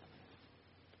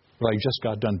 Well, I just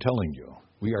got done telling you.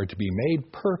 We are to be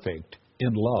made perfect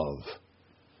in love.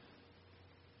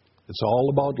 It's all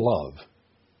about love.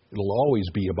 It'll always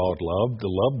be about love, the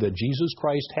love that Jesus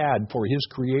Christ had for His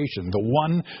creation, the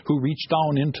one who reached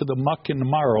down into the muck and the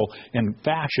marrow and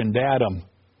fashioned Adam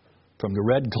from the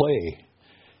red clay,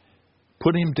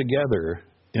 put him together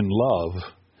in love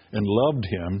and loved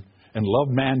him and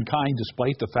loved mankind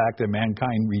despite the fact that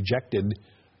mankind rejected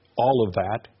all of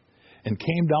that and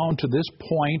came down to this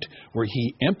point where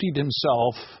He emptied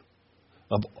Himself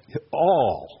of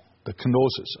all the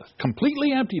kenosis,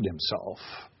 completely emptied Himself,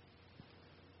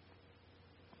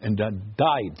 and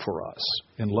died for us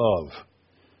in love.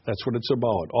 That's what it's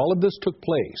about. All of this took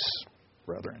place,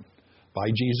 brethren,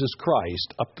 by Jesus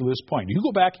Christ up to this point. You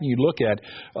go back and you look at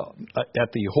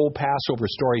the whole Passover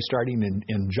story starting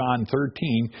in John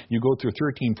 13. You go through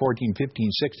 13, 14,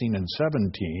 15, 16, and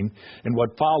 17. And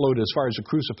what followed as far as the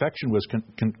crucifixion was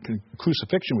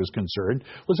concerned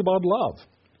was about love.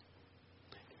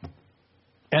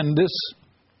 And this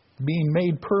being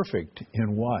made perfect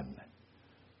in one.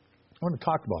 I want to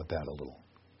talk about that a little. I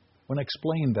want to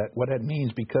explain what that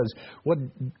means, because what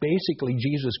basically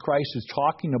Jesus Christ is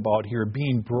talking about here,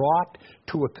 being brought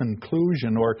to a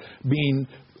conclusion or being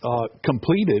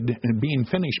completed and being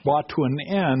finished, brought to an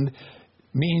end,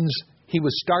 means He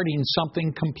was starting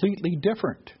something completely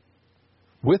different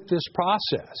with this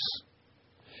process.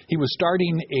 He was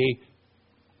starting a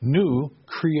new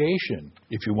creation,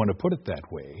 if you want to put it that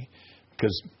way,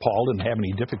 because Paul didn't have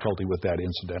any difficulty with that,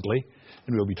 incidentally,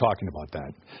 and we'll be talking about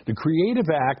that. The creative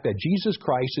act that Jesus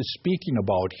Christ is speaking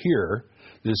about here,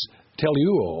 this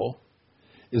teleuo,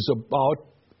 is about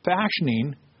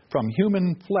fashioning from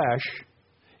human flesh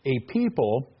a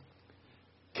people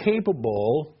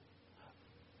capable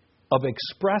of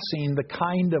expressing the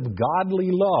kind of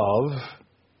godly love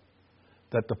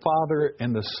that the Father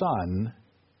and the Son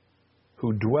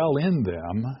who dwell in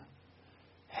them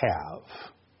have.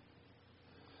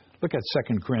 Look at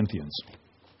 2 Corinthians.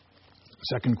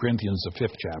 2 Corinthians, the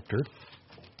 5th chapter.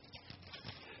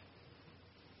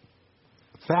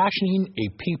 Fashioning a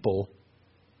people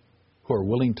who are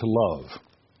willing to love.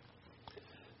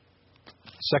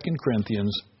 2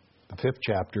 Corinthians, the 5th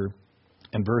chapter,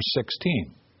 and verse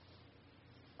 16.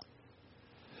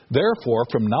 Therefore,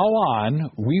 from now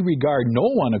on, we regard no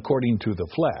one according to the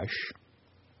flesh.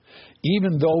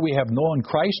 Even though we have known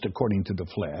Christ according to the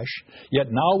flesh, yet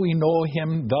now we know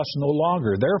Him thus no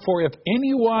longer. Therefore, if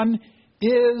anyone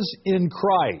is in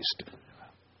Christ,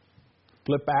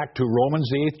 flip back to Romans,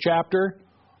 the 8th chapter.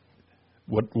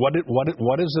 What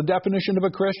is the definition of a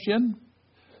Christian?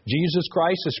 Jesus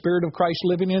Christ, the Spirit of Christ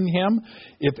living in him.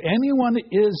 If anyone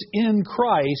is in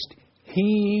Christ,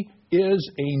 he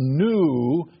is a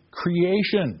new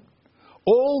creation.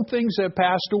 Old things have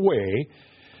passed away.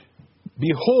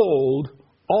 Behold,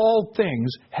 all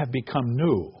things have become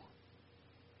new.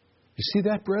 You see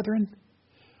that, brethren?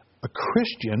 A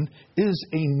Christian is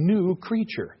a new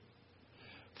creature,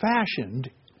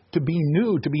 fashioned to be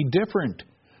new, to be different.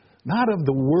 Not of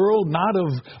the world, not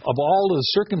of all the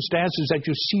circumstances that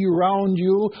you see around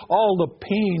you, all the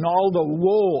pain, all the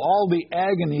woe, all the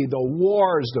agony, the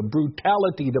wars, the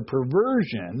brutality, the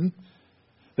perversion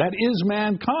that is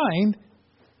mankind.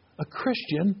 A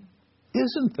Christian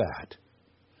isn't that.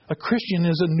 A Christian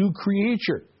is a new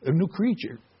creature, a new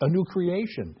creation.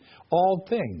 All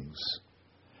things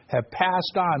have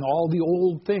passed on, all the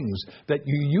old things that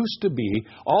you used to be,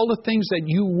 all the things that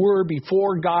you were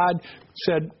before God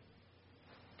said,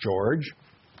 George,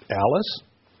 Alice,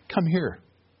 come here.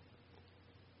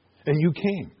 And you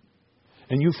came.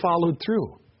 And you followed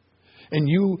through. And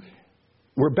you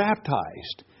were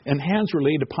baptized. and hands were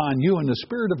laid upon you, and the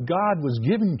Spirit of God was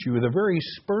given to you, the very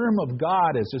sperm of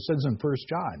God, as it says in 1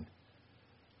 John.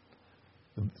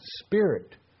 The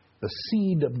Spirit, the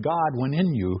seed of God went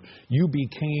in you. You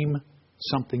became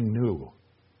something new.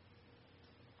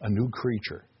 A new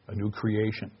creature, a new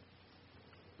creation.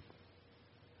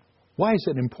 Why is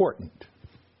it important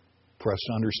for us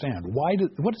to understand?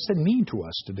 What does it mean to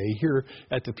us today here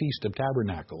at the Feast of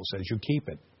Tabernacles as you keep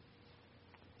it?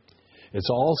 It's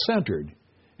all centered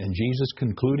in Jesus'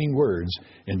 concluding words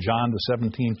in John the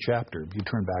 17th chapter. If you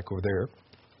turn back over there.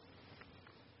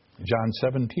 John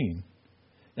 17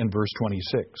 and verse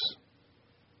 26.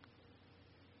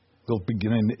 We'll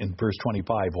begin in verse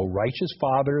 25. O righteous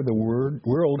Father, the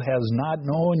world has not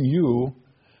known you,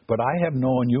 but I have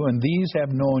known you, and these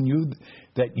have known you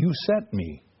that you sent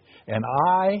me. And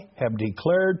I have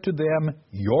declared to them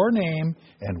your name,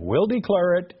 and will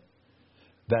declare it,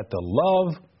 that the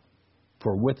love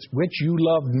for which you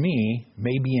loved me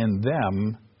may be in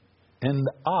them, and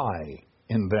I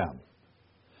in them.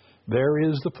 There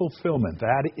is the fulfillment.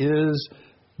 That is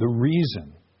the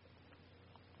reason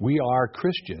we are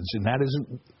Christians, and that is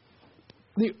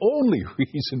the only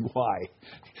reason why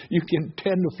you can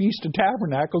attend the Feast of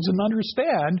Tabernacles and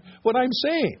understand what I'm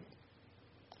saying.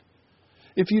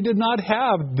 If you did not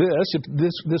have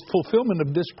this fulfillment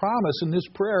of this promise and this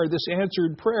prayer, this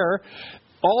answered prayer,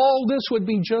 all this would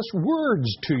be just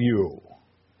words to you.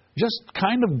 Just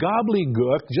kind of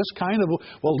gobbledygook, just kind of,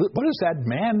 well, what is that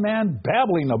man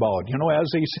babbling about? You know, as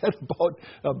they said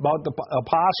about the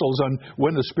apostles on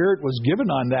when the Spirit was given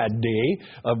on that day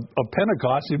of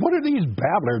Pentecost. What are these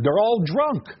babblers? They're all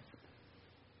drunk.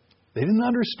 They didn't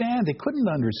understand. They couldn't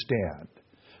understand.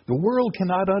 The world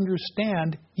cannot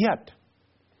understand yet.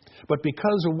 But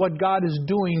because of what God is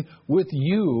doing with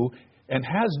you and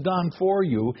has done for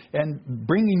you and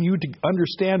bringing you to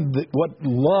understand what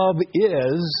love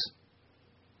is,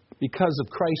 because of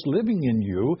Christ living in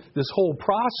you, this whole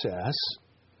process,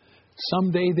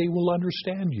 someday they will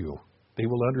understand you. They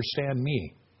will understand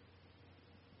me.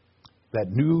 That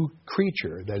new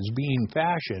creature that is being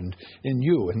fashioned in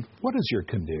you. And what is your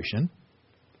condition?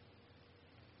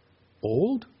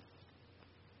 Old?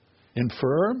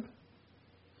 Infirm?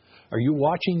 Are you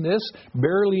watching this,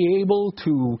 barely able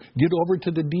to get over to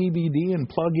the DVD and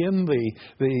plug in the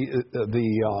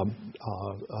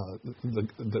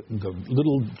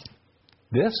little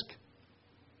disc?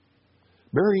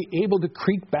 Barely able to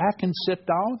creak back and sit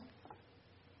down?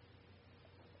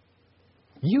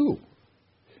 You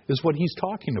is what he's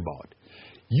talking about.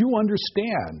 You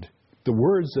understand the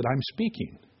words that I'm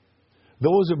speaking.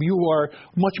 Those of you who are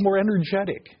much more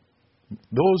energetic.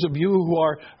 Those of you who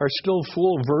are still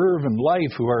full of verve and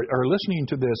life, who are listening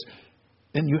to this,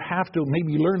 and you have to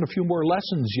maybe learn a few more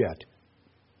lessons yet.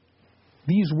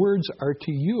 These words are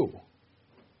to you.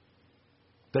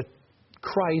 That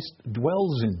Christ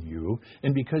dwells in you,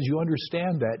 and because you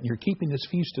understand that, and you're keeping this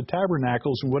Feast of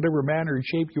Tabernacles in whatever manner or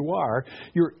shape you are,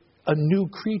 you're a new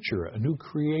creature, a new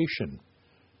creation.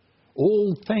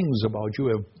 Old things about you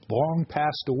have long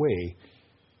passed away,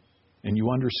 and you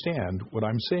understand what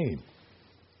I'm saying.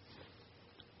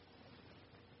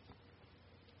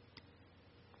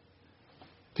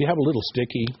 If you have a little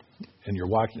sticky and you're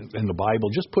watching in the Bible,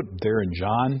 just put it there in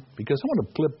John, because I want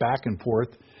to flip back and forth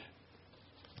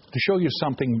to show you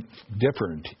something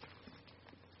different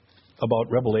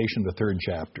about Revelation, the 3rd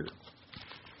chapter.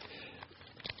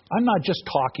 I'm not just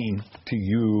talking to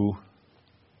you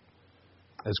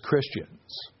as Christians.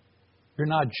 You're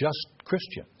not just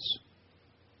Christians.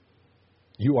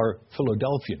 You are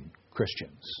Philadelphian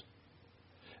Christians.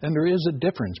 And there is a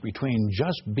difference between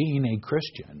just being a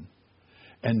Christian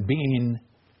and being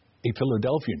a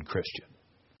Philadelphian Christian.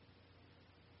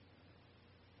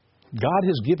 God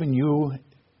has given you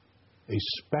a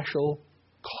special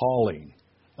calling,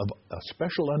 of a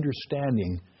special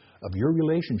understanding of your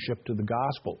relationship to the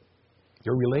gospel.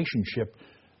 Your relationship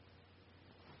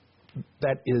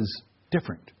that is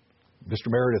different. Mr.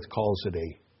 Meredith calls it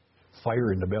a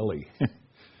fire in the belly.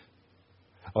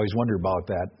 I always wondered about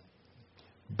that.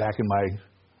 Back in my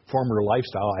former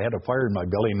lifestyle, I had a fire in my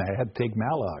belly and I had to take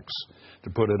Malox to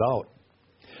put it out.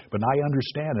 But I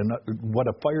understand what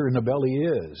a fire in the belly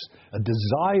is. A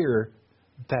desire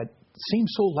that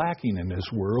seems so lacking in this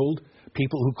world.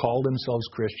 People who call themselves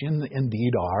Christian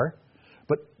indeed are,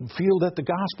 but feel that the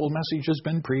gospel message has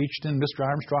been preached and Mr.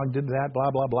 Armstrong did that,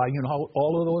 blah, blah, blah. You know,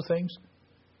 all of those things.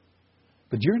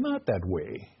 But you're not that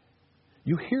way.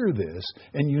 You hear this,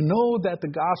 and you know that the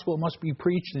gospel must be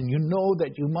preached, and you know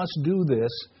that you must do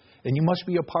this, and you must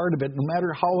be a part of it, no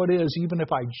matter how it is, even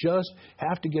if I just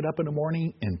have to get up in the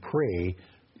morning and pray.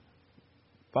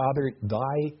 Father,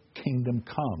 thy kingdom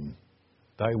come,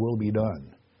 thy will be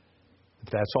done. If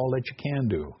that's all that you can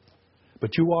do.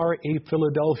 But you are a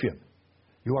Philadelphian.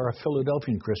 You are a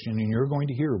Philadelphian Christian, and you're going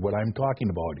to hear what I'm talking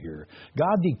about here.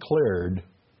 God declared,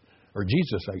 or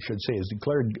Jesus, I should say, has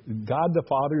declared God the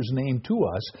Father's name to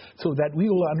us so that we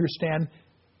will understand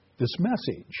this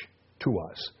message to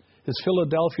us, His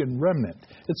Philadelphian remnant.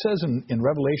 It says in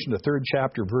Revelation, the 3rd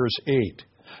chapter, verse 8,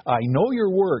 I know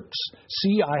your works.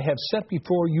 See, I have set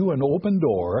before you an open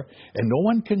door, and no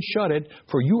one can shut it,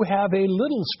 for you have a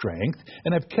little strength,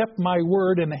 and have kept my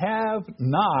word, and have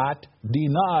not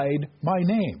denied my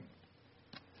name.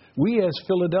 We as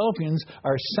Philadelphians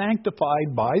are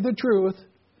sanctified by the truth,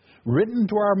 written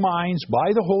to our minds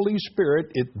by the Holy Spirit.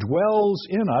 It dwells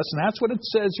in us. And that's what it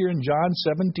says here in John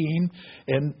 17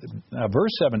 and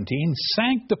verse 17.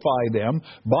 Sanctify them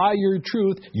by your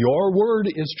truth. Your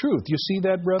word is truth. You see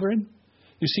that, brethren?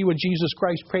 You see what Jesus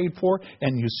Christ prayed for?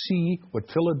 And you see what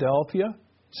Philadelphia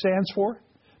stands for?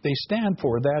 They stand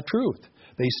for that truth.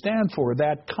 They stand for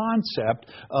that concept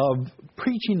of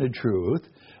preaching the truth,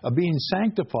 of being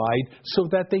sanctified so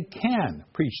that they can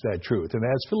preach that truth. And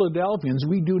as Philadelphians,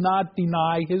 we do not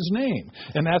deny His name.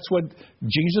 And that's what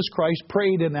Jesus Christ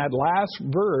prayed in that last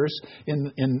verse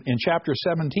in chapter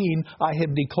 17. I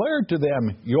have declared to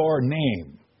them your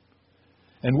name,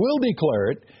 and will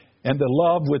declare it, and the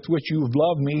love with which you have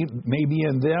loved me may be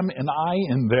in them and I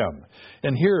in them.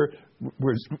 And here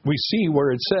we see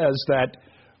where it says that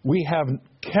we have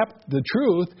kept the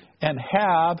truth and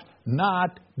have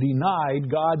not denied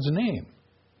God's name.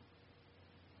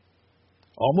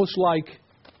 Almost like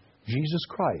Jesus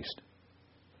Christ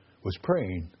was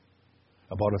praying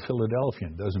about a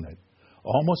Philadelphian, doesn't it?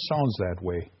 Almost sounds that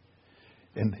way.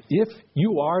 And if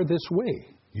you are this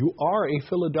way, you are a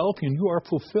Philadelphian, you are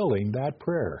fulfilling that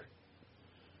prayer.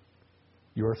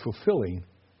 You are fulfilling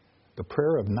the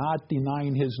prayer of not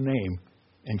denying His name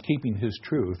and keeping His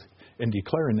truth and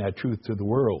declaring that truth to the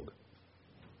world.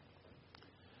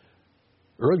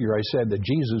 Earlier I said that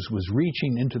Jesus was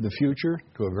reaching into the future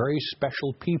to a very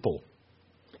special people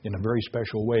in a very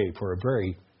special way for a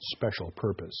very special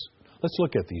purpose. Let's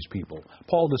look at these people.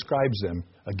 Paul describes them,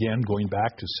 again, going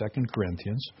back to 2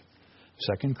 Corinthians.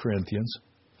 2 Corinthians,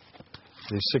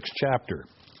 the 6th chapter.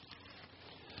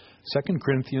 2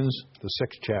 Corinthians, the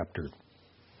 6th chapter.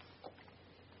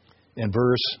 And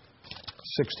verse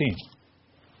 16.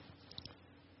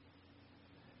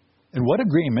 And what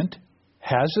agreement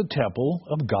has the temple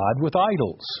of God with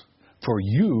idols? For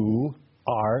you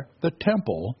are the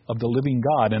temple of the living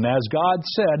God. And as God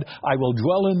said, I will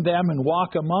dwell in them and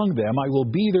walk among them. I will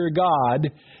be their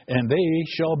God, and they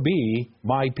shall be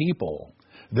my people.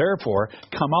 Therefore,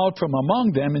 come out from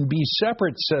among them and be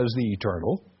separate, says the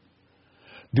Eternal.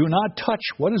 Do not touch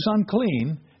what is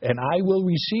unclean, and I will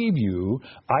receive you.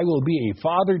 I will be a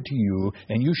father to you,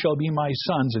 and you shall be my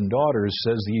sons and daughters,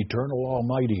 says the Eternal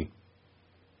Almighty.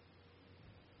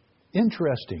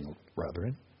 Interesting,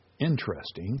 brethren,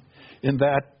 interesting, in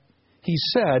that he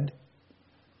said,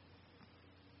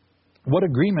 what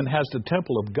agreement has the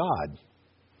temple of God?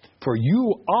 For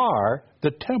you are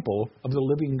the temple of the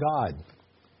living God.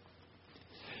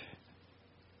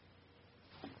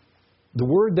 The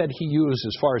word that he used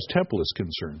as far as temple is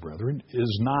concerned, brethren,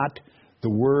 is not the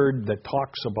word that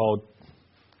talks about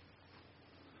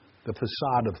the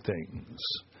facade of things.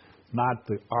 Not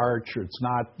the arch, or it's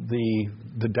not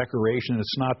the decoration,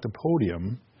 it's not the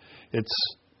podium. It's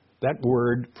that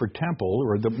word for temple,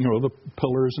 or the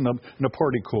pillars and the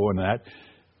portico and that.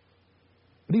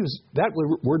 But that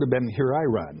word have been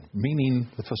hieron, meaning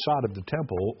the facade of the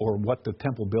temple or what the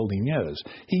temple building is.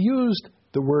 He used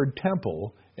the word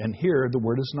temple, and here the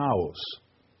word is naos,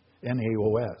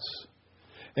 N-A-O-S.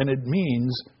 And it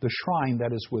means the shrine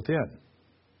that is within.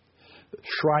 The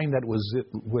shrine that was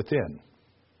within.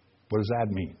 What does that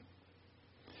mean?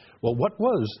 Well, what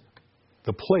was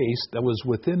the place that was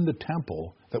within the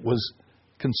temple that was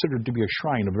considered to be a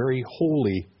shrine, a very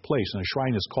holy place? And a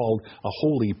shrine is called a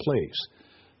holy place.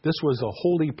 This was a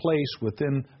holy place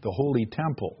within the holy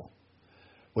temple.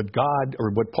 What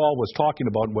Paul was talking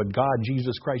about, what God,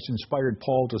 Jesus Christ, inspired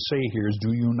Paul to say here is,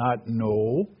 do you not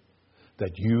know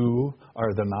that you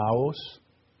are the naos,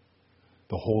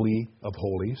 the holy of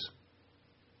holies,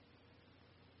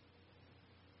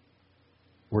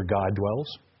 where God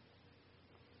dwells?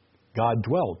 God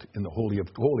dwelt in the Holy of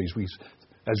Holies.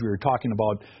 As we were talking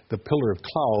about the pillar of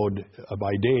cloud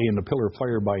by day and the pillar of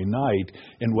fire by night,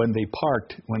 and when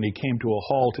they came to a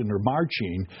halt in their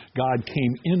marching, God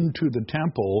came into the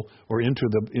temple or into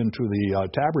the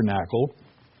tabernacle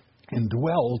and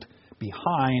dwelt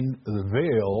behind the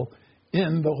veil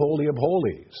in the Holy of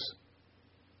Holies.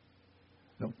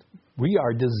 Now, We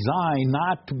are designed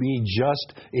not to be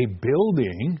just a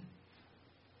building.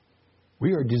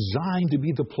 We are designed to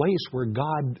be the place where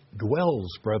God dwells,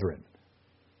 brethren.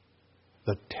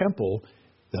 The temple,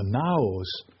 the naos,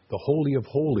 the Holy of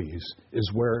Holies, is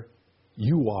where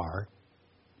you are,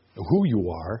 who you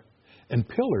are. And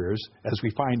pillars, as we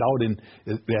find out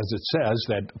as it says,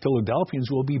 that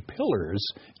Philadelphians will be pillars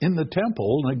in the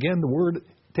temple. And again, the word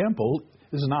temple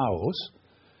is naos.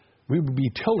 We will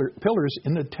be pillars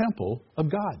in the temple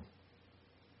of God.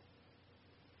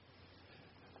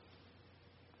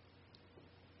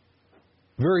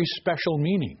 Very special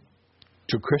meaning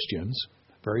to Christians,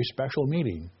 very special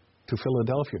meaning to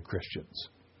Philadelphia Christians.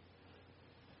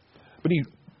 But he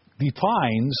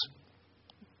defines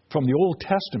from the Old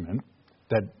Testament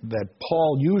that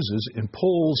Paul uses and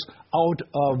pulls out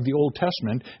of the Old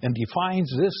Testament and defines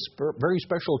this very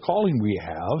special calling we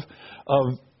have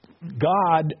of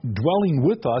God dwelling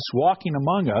with us, walking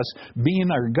among us,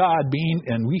 being our God,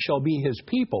 and we shall be His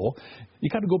people. You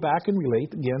got to go back and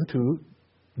relate again to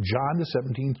John the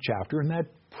 17th chapter and that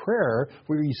prayer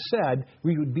where He said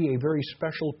we would be a very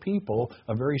special people,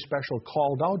 a very special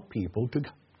called out people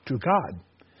to God.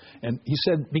 And He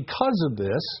said because of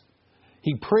this,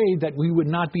 He prayed that we would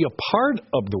not be a part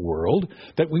of the world,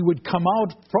 that we would come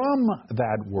out from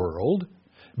that world,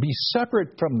 be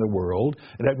separate from the world,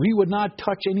 that we would not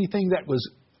touch anything that was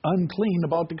unclean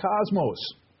about the cosmos.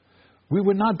 We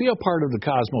would not be a part of the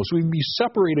cosmos. We'd be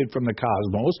separated from the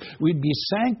cosmos. We'd be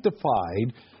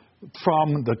sanctified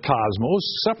from the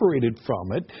cosmos, separated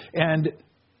from it, and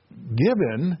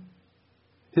given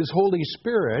His Holy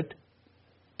Spirit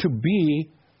to be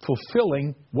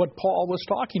fulfilling what Paul was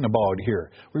talking about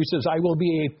here, where he says, I will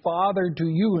be a father to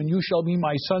you, and you shall be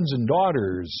my sons and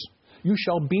daughters. You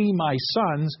shall be my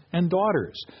sons and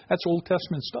daughters. That's Old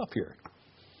Testament stuff here.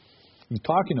 He's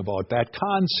talking about that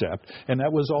concept, and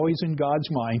that was always in God's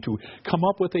mind to come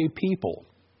up with a people,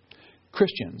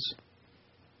 Christians,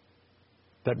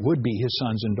 that would be His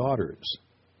sons and daughters.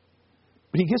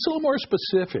 But he gets a little more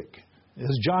specific,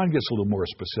 as John gets a little more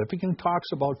specific, and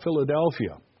talks about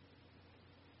Philadelphia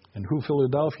and who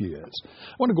Philadelphia is.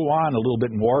 I want to go on a little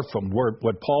bit more from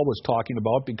what Paul was talking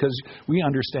about, because we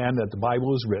understand that the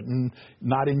Bible is written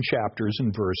not in chapters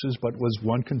and verses, but was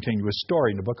one continuous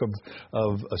story. And the book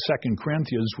of 2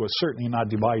 Corinthians was certainly not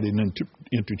divided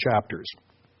into chapters.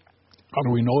 How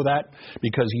do we know that?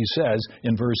 Because he says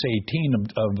in verse 18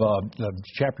 of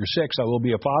chapter 6, I will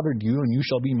be a father to you, and you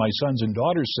shall be my sons and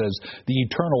daughters, says the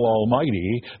eternal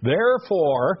Almighty.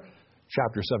 Therefore,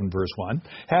 chapter 7, verse 1,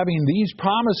 having these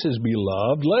promises,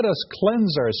 beloved, let us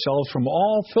cleanse ourselves from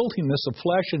all filthiness of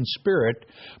flesh and spirit,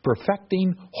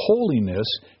 perfecting holiness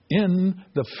in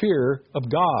the fear of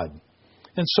God.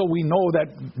 And so we know that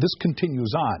this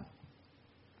continues on.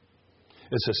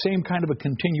 It's the same kind of a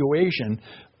continuation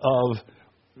of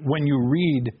when you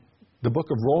read the book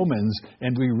of Romans,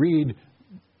 and we read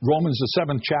Romans, the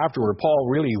 7th chapter, where Paul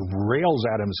really rails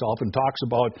at himself and talks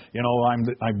about,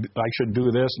 I should do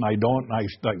this and I don't, and I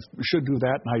should do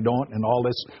that and I don't, and all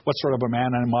this. What sort of a man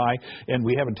am I? And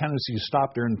we have a tendency to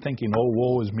stop there and thinking, oh,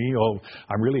 woe is me. Oh,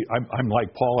 I'm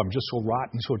like Paul. I'm just so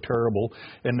rotten, so terrible,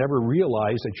 and never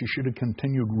realize that you should have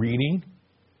continued reading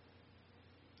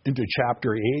into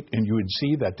chapter 8, and you would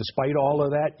see that despite all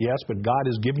of that, yes, but God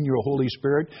has given you a Holy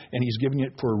Spirit, and He's giving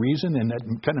it for a reason, and that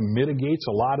kind of mitigates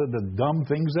a lot of the dumb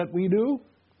things that we do,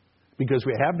 because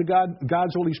we have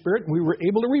God's Holy Spirit, and we were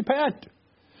able to repent.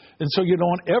 And so you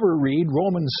don't ever read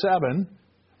Romans 7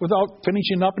 without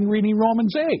finishing up and reading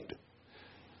Romans 8.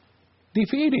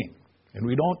 Defeating. And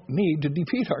we don't need to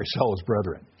defeat ourselves,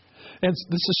 brethren. And it's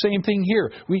the same thing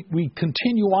here. We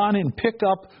continue on and pick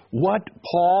up what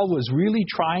Paul was really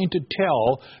trying to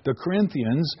tell the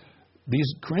Corinthians,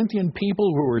 these Corinthian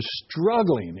people who were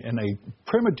struggling in a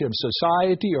primitive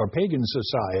society or pagan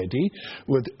society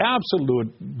with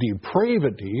absolute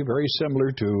depravity, very similar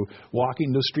to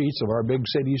walking the streets of our big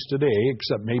cities today,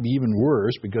 except maybe even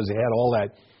worse, because they had all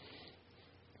that,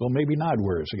 well, maybe not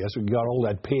worse. I guess we got all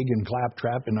that pagan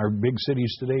claptrap in our big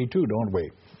cities today too, don't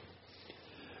we?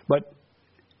 But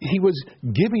he was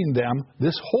giving them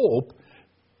this hope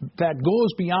that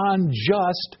goes beyond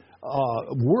just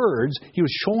words. He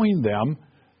was showing them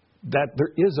that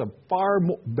there is a far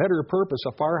better purpose,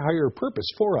 a far higher purpose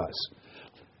for us.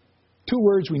 Two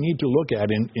words we need to look at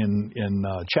in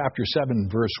chapter 7,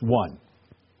 verse 1.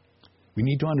 We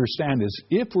need to understand is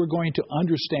if we're going to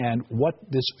understand what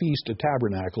this Feast of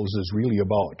Tabernacles is really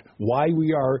about, why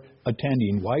we are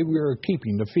attending, why we are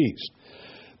keeping the feast.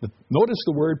 But notice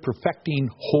the word perfecting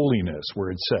holiness,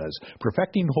 where it says,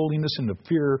 perfecting holiness in the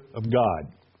fear of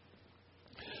God.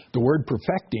 The word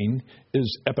perfecting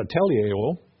is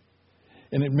epiteleo,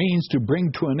 And it means to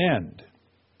bring to an end,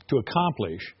 to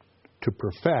accomplish, to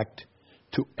perfect,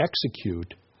 to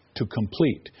execute, to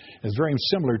complete. It's very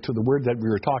similar to the word that we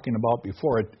were talking about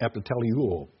before,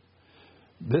 epiteliuo.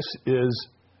 This is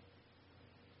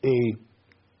a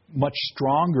much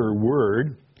stronger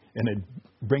word, and it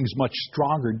brings much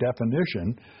stronger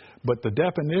definition, but the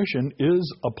definition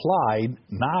is applied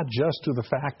not just to the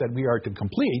fact that we are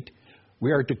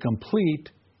to complete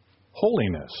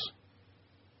holiness.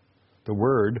 The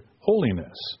word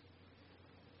holiness.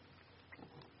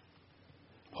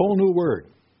 Whole new word.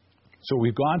 So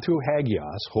we've gone through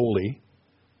hagios, holy,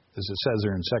 as it says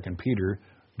there in 2 Peter,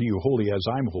 be you holy as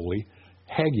I'm holy.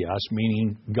 Hagios,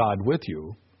 meaning God with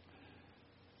you.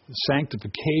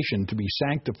 Sanctification, to be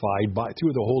sanctified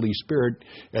through the Holy Spirit,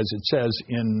 as it says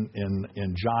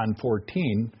in John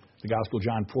 14, the Gospel of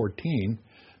John 14,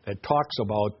 that talks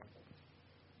about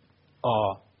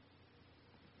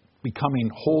becoming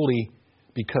holy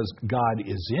because God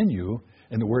is in you,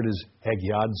 and the word is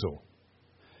hagiadzo.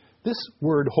 This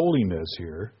word holiness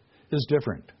here is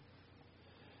different.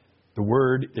 The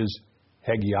word is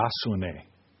hagiosune,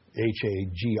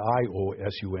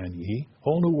 Hagiosune,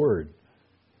 whole new word.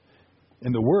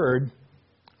 And the word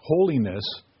holiness,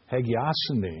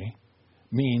 hagiosune,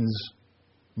 means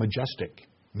majestic,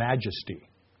 majesty.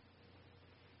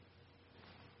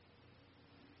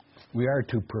 We are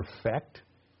to perfect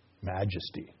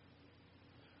majesty.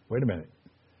 Wait a minute.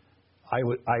 I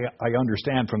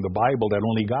understand from the Bible that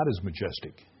only God is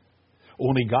majestic.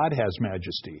 Only God has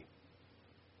majesty.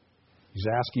 He's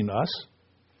asking us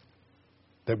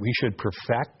that we should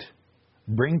perfect,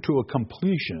 bring to a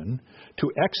completion,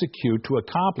 to execute, to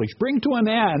accomplish, bring to an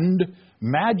end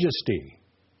majesty.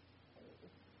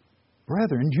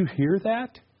 Brethren, do you hear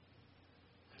that?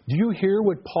 Do you hear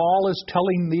what Paul is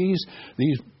telling these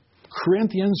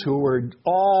Corinthians who were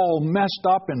all messed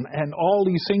up and all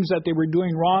these things that they were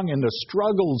doing wrong and the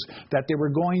struggles that they were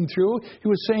going through? He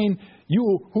was saying,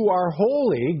 you who are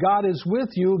holy, God is with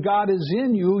you, God is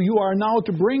in you, you are now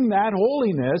to bring that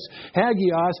holiness,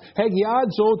 hagios,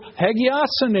 hagiadzo,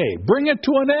 hagiosune, bring it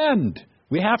to an end.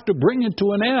 We have to bring it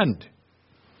to an end.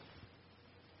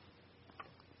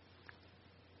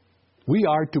 We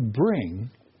are to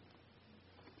bring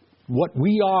what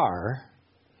we are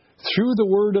through the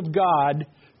Word of God,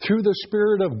 through the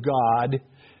Spirit of God,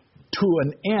 to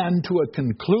an end, to a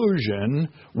conclusion,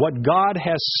 what God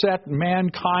has set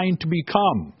mankind to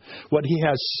become. What He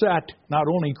has set not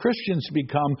only Christians to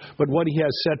become, but what He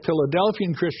has set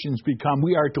Philadelphian Christians to become.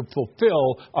 We are to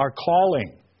fulfill our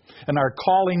calling. And our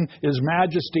calling is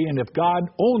majesty, and if God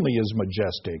only is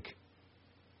majestic,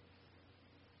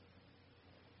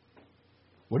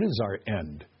 what is our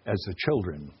end as the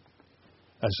children,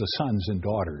 as the sons and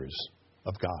daughters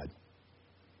of God?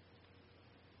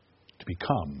 To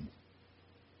become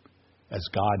as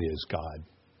God is God,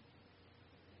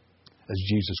 as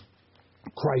Jesus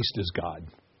Christ is God.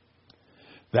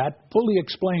 That fully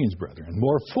explains, brethren,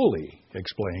 more fully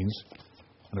explains,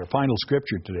 in our final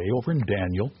scripture today, over in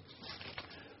Daniel,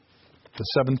 the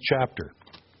 7th chapter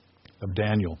of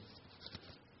Daniel.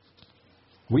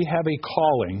 We have a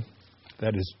calling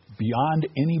that is beyond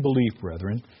any belief,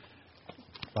 brethren,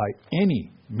 by any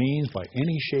means, by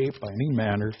any shape, by any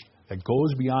manner, that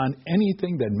goes beyond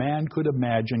anything that man could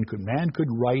imagine, man could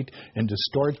write and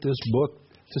distort this book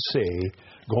to say,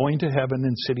 going to heaven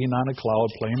and sitting on a cloud,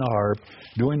 playing a harp,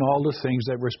 doing all the things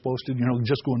that we're supposed to,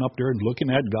 just going up there and looking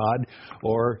at God,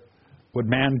 or what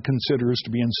man considers to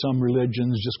be in some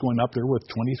religions, just going up there with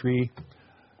 23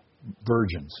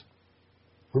 virgins.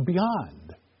 We're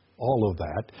beyond all of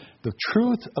that. The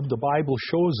truth of the Bible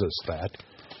shows us that.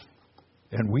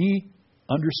 And we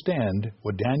understand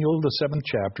what Daniel, the 7th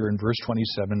chapter, in verse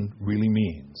 27 really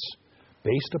means,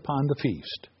 based upon the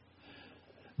feast.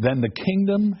 Then the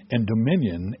kingdom and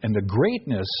dominion and the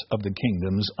greatness of the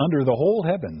kingdoms under the whole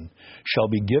heaven shall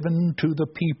be given to the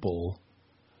people,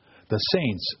 the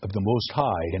saints of the Most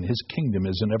High, and His kingdom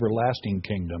is an everlasting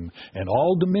kingdom, and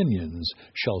all dominions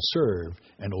shall serve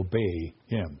and obey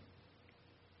Him.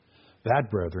 That,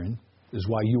 brethren, is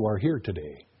why you are here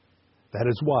today. That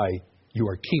is why you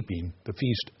are keeping the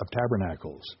Feast of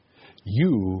Tabernacles.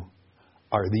 You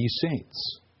are these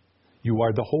saints. You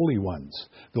are the holy ones,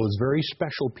 those very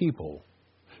special people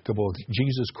to both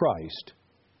Jesus Christ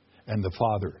and the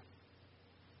Father.